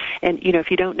 And, if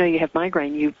you don't know you have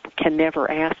migraine, you can never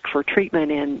ask for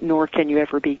treatment, and nor can you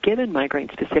ever be given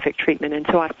migraine-specific treatment. And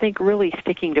so I think really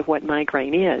sticking to what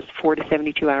migraine is, 4 to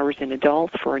 72 hours in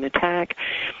adults for an attack,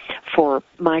 for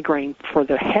migraine, for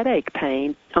the headache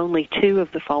pain, only 2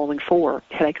 of the following 4.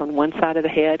 Headache on one side of the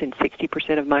head, and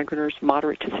 60% of migraineurs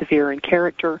moderate to severe in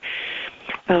character,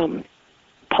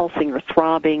 pulsing or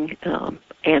throbbing,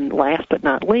 and last but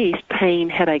not least,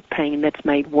 headache pain that's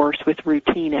made worse with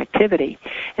routine activity.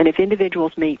 And if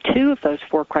individuals meet 2 of those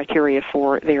 4 criteria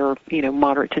for their,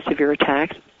 moderate to severe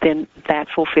attacks, then that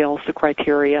fulfills the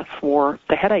criteria for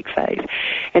the headache phase.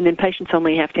 And then patients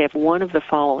only have to have one of the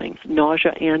following: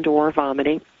 nausea and or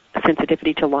vomiting,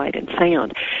 sensitivity to light and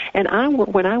sound. And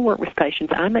when I work with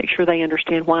patients, I make sure they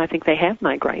understand why I think they have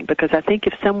migraine, because I think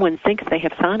if someone thinks they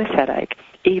have sinus headache,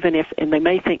 and they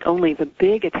may think only the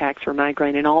big attacks are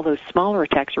migraine and all those smaller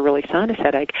attacks are really sinus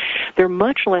headache, they're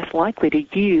much less likely to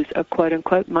use a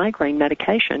quote-unquote migraine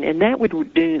medication, and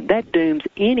that dooms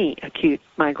any acute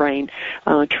migraine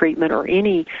treatment or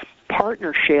any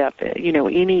partnership,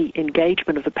 any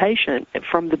engagement of the patient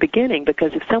from the beginning,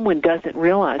 because if someone doesn't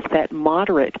realize that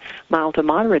mild to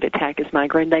moderate attack is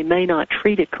migraine, they may not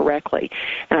treat it correctly.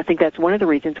 And I think that's one of the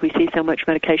reasons we see so much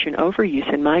medication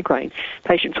overuse in migraine.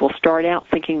 Patients will start out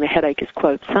thinking the headache is,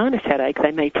 quote, sinus headache.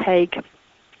 They may take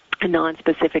a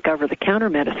non-specific over-the-counter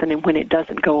medicine, and when it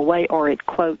doesn't go away or it,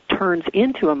 quote, turns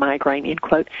into a migraine, end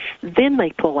quote, then they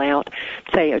pull out,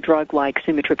 say, a drug like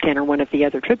sumatriptan or one of the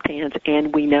other triptans,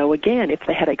 and we know, again, if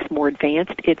the headache's more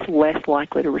advanced, it's less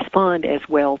likely to respond as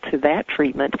well to that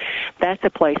treatment. That's a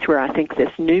place where I think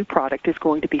this new product is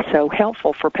going to be so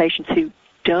helpful for patients who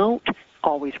don't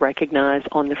always recognize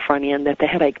on the front end that the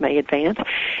headache may advance.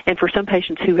 And for some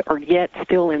patients who are yet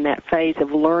still in that phase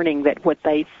of learning that what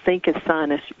they think is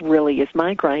sinus really is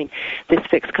migraine, this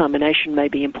fixed combination may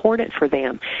be important for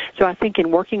them. So I think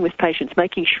in working with patients,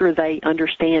 making sure they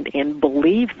understand and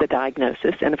believe the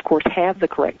diagnosis and, of course, have the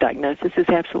correct diagnosis is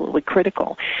absolutely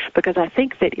critical, because I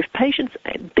think that if patients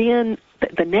then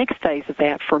the next phase of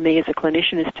that for me as a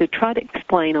clinician is to try to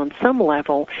explain on some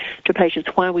level to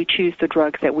patients why we choose the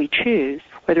drugs that we choose,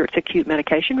 whether it's acute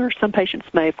medication, or some patients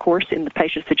may, of course, in the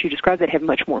patients that you described that have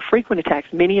much more frequent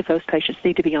attacks, many of those patients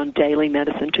need to be on daily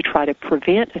medicine to try to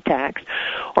prevent attacks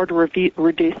or to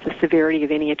reduce the severity of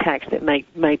any attacks that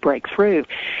may break through.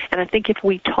 And I think if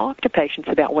we talk to patients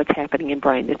about what's happening in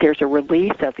brain, that there's a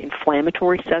release of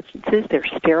inflammatory substances, there's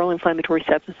sterile inflammatory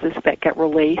substances that get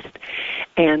released,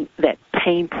 and that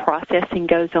pain processing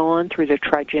goes on through the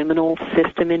trigeminal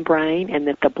system in brain, and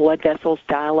that the blood vessels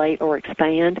dilate or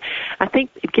expand, I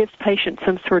think it gives patients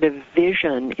some sort of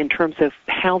vision in terms of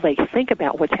how they think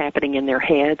about what's happening in their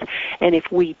heads. And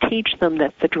if we teach them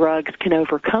that the drugs can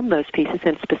overcome those pieces,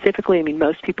 and specifically,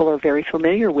 most people are very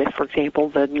familiar with, for example,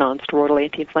 the nonsteroidal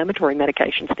anti-inflammatory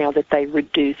medications now, that they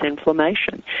reduce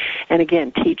inflammation. And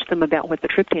again, teach them about what the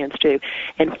triptans do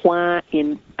and why,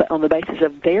 on the basis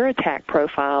of their attack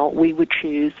profile, we would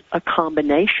choose a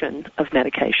combination of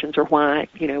medications, or why,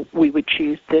 we would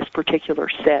choose this particular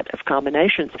set of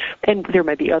combinations. And there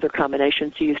may be other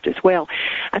combinations used as well.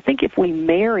 I think if we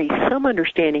marry some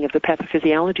understanding of the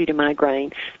pathophysiology to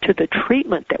migraine to the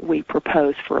treatment that we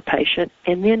propose for a patient,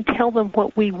 and then tell them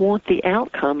what we want the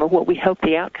outcome or what we hope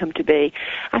the outcome to be,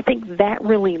 I think that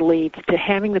really leads to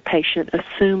having the patient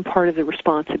assume part of the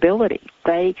responsibility.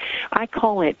 I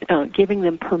call it giving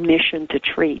them permission to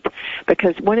treat,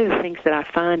 because one of the things that I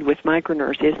find with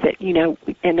migraineurs is that,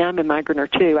 and I'm a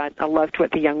migraineur too, I loved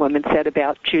what the young woman said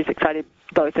about she was excited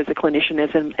both as a clinician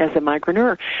as a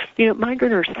migraineur.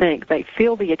 Migraineurs think they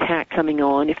feel the attack coming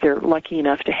on, if they're lucky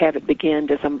enough to have it begin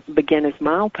as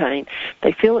mild pain.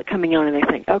 They feel it coming on and they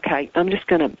think, okay, I'm just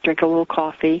going to drink a little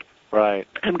coffee. Right.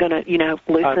 I'm going to,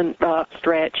 loosen up,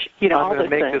 stretch, all those things. I'm going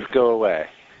to make this go away.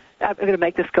 I'm going to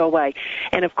make this go away.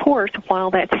 And, of course,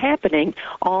 while that's happening,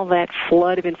 all that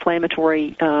flood of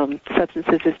inflammatory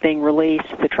substances is being released,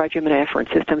 the trigeminal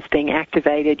afferent system is being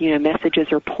activated,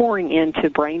 messages are pouring into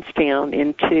brainstem,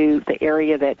 into the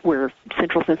area where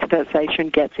central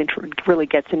sensitization really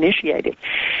gets initiated.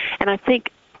 And I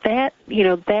think that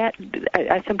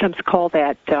I sometimes call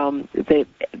that the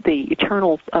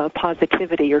eternal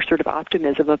positivity or sort of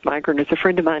optimism of migraine. As a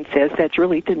friend of mine says, that's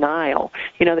really denial,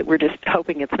 that we're just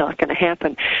hoping it's not going to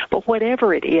happen. But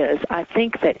whatever it is, I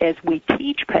think that as we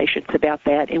teach patients about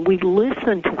that and we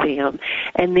listen to them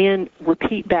and then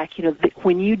repeat back,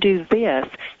 when you do this,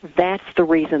 that's the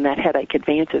reason that headache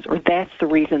advances, or that's the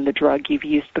reason the drug you've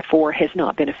used before has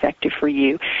not been effective for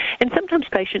you. And sometimes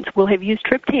patients will have used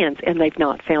triptans and they've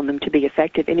not found them to be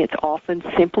effective, and it's often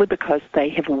simply because they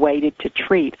have waited to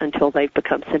treat until they've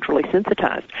become centrally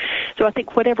sensitized. So I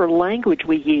think whatever language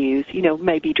we use,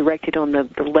 may be directed on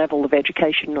the level of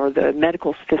education or the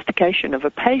medical sophistication of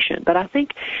a patient, but I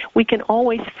think we can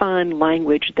always find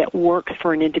language that works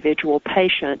for an individual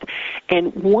patient,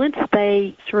 and once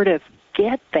they sort of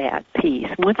get that piece,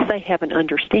 once they have an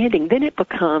understanding, then it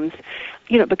becomes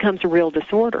a real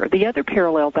disorder. The other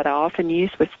parallel that I often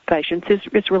use with patients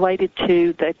is related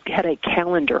to the headache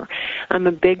calendar. I'm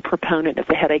a big proponent of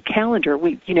the headache calendar.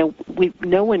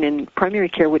 No one in primary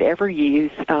care would ever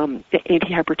use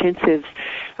antihypertensives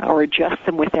or adjust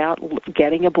them without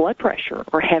getting a blood pressure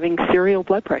or having serial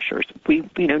blood pressures.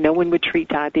 No one would treat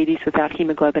diabetes without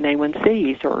hemoglobin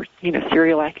A1Cs or,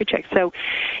 serial Acute. So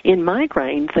in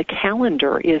migraines, the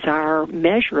calendar is our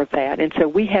measure of that. And so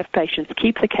we have patients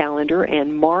keep the calendar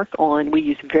and mark on, we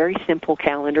use very simple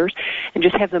calendars, and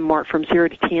just have them mark from 0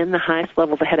 to 10, the highest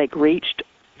level the headache reached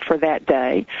for that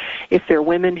day. If they're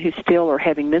women who still are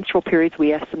having menstrual periods,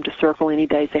 we ask them to circle any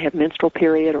days they have menstrual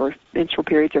periods, or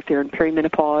if they're in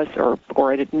perimenopause,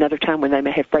 or at another time when they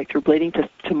may have breakthrough bleeding,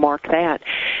 to mark that.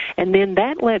 And then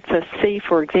that lets us see,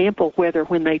 for example, whether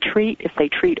when they treat, if they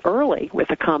treat early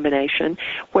with a combination,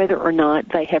 whether or not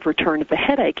they have return of the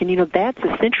headache. And, that's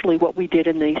essentially what we did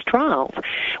in these trials.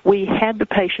 We had the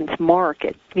patients mark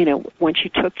it. Once you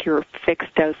took your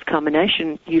fixed dose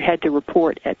combination, you had to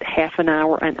report at half an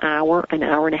hour, an hour and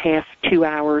a half, 2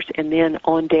 hours, and then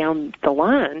on down the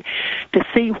line to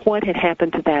see what had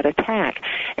happened to that attack.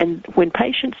 And when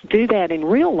patients do that in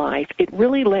real life, it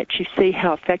really lets you see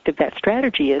how effective that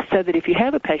strategy is, so that if you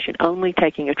have a patient only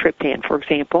taking a triptan, for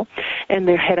example, and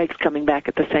their headache's coming back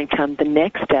at the same time the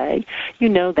next day,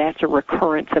 that's a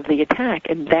recurrence of the attack,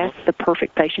 and that's the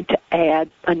perfect patient to add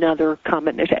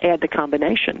the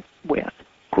combination with.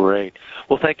 Great.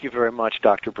 Well, thank you very much,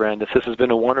 Dr. Brandis. This has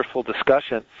been a wonderful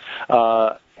discussion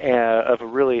of a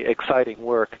really exciting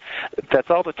work. That's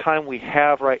all the time we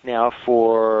have right now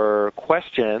for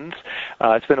questions.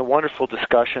 It's been a wonderful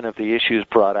discussion of the issues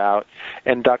brought out.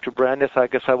 And Dr. Brandis, I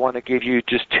guess I want to give you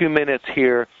just 2 minutes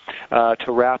here to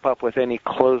wrap up with any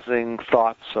closing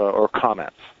thoughts or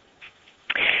comments.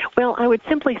 Well, I would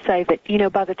simply say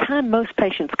that, by the time most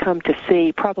patients come to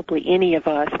see probably any of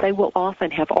us, they will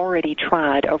often have already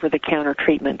tried over-the-counter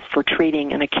treatments for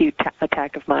treating an acute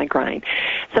attack of migraine.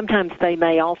 Sometimes they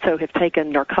may also have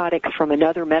taken narcotics from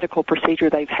another medical procedure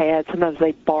they've had. Sometimes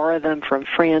they borrow them from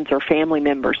friends or family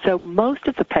members. So most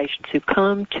of the patients who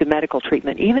come to medical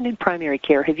treatment, even in primary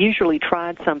care, have usually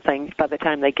tried something by the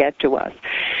time they get to us.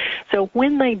 So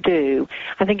when they do,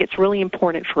 I think it's really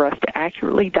important for us to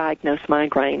accurately diagnose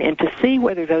migraine and to see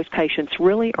whether those patients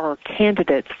really are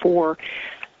candidates for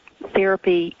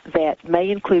therapy that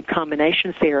may include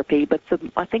combination therapy, but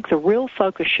I think the real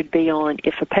focus should be on,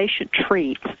 if a patient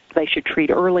treats, they should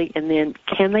treat early, and then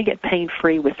can they get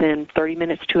pain-free within 30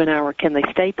 minutes to an hour? Can they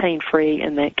stay pain-free,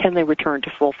 and then can they return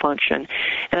to full function?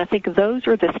 And I think those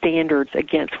are the standards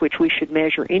against which we should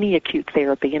measure any acute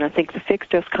therapy, and I think the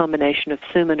fixed-dose combination of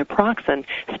Suma and naproxen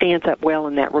stands up well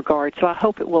in that regard, so I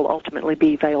hope it will ultimately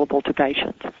be available to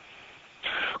patients.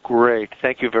 Great.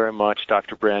 Thank you very much,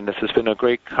 Dr. Brandis. It's been a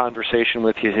great conversation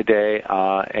with you today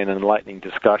and an enlightening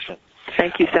discussion.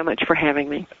 Thank you so much for having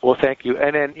me. Well, thank you.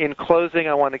 And then in closing,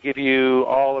 I want to give you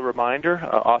all a reminder.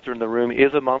 Author in the Room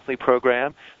is a monthly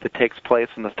program that takes place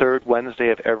on the third Wednesday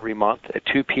of every month at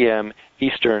 2 p.m.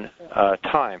 Eastern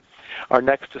Time. Our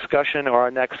next discussion, or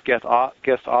our next guest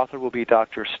author, will be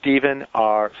Dr. Stephen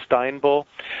R. Steinbull,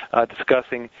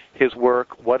 discussing his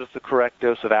work, What is the Correct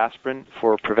Dose of Aspirin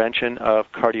for Prevention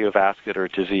of Cardiovascular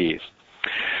Disease?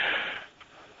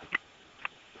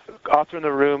 Author in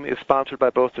the Room is sponsored by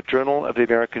both the Journal of the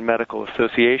American Medical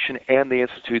Association and the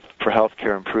Institute for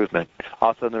Healthcare Improvement.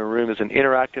 Author in the Room is an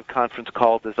interactive conference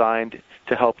call designed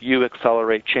to help you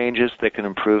accelerate changes that can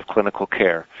improve clinical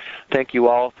care. Thank you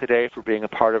all today for being a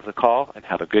part of the call, and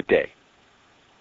have a good day.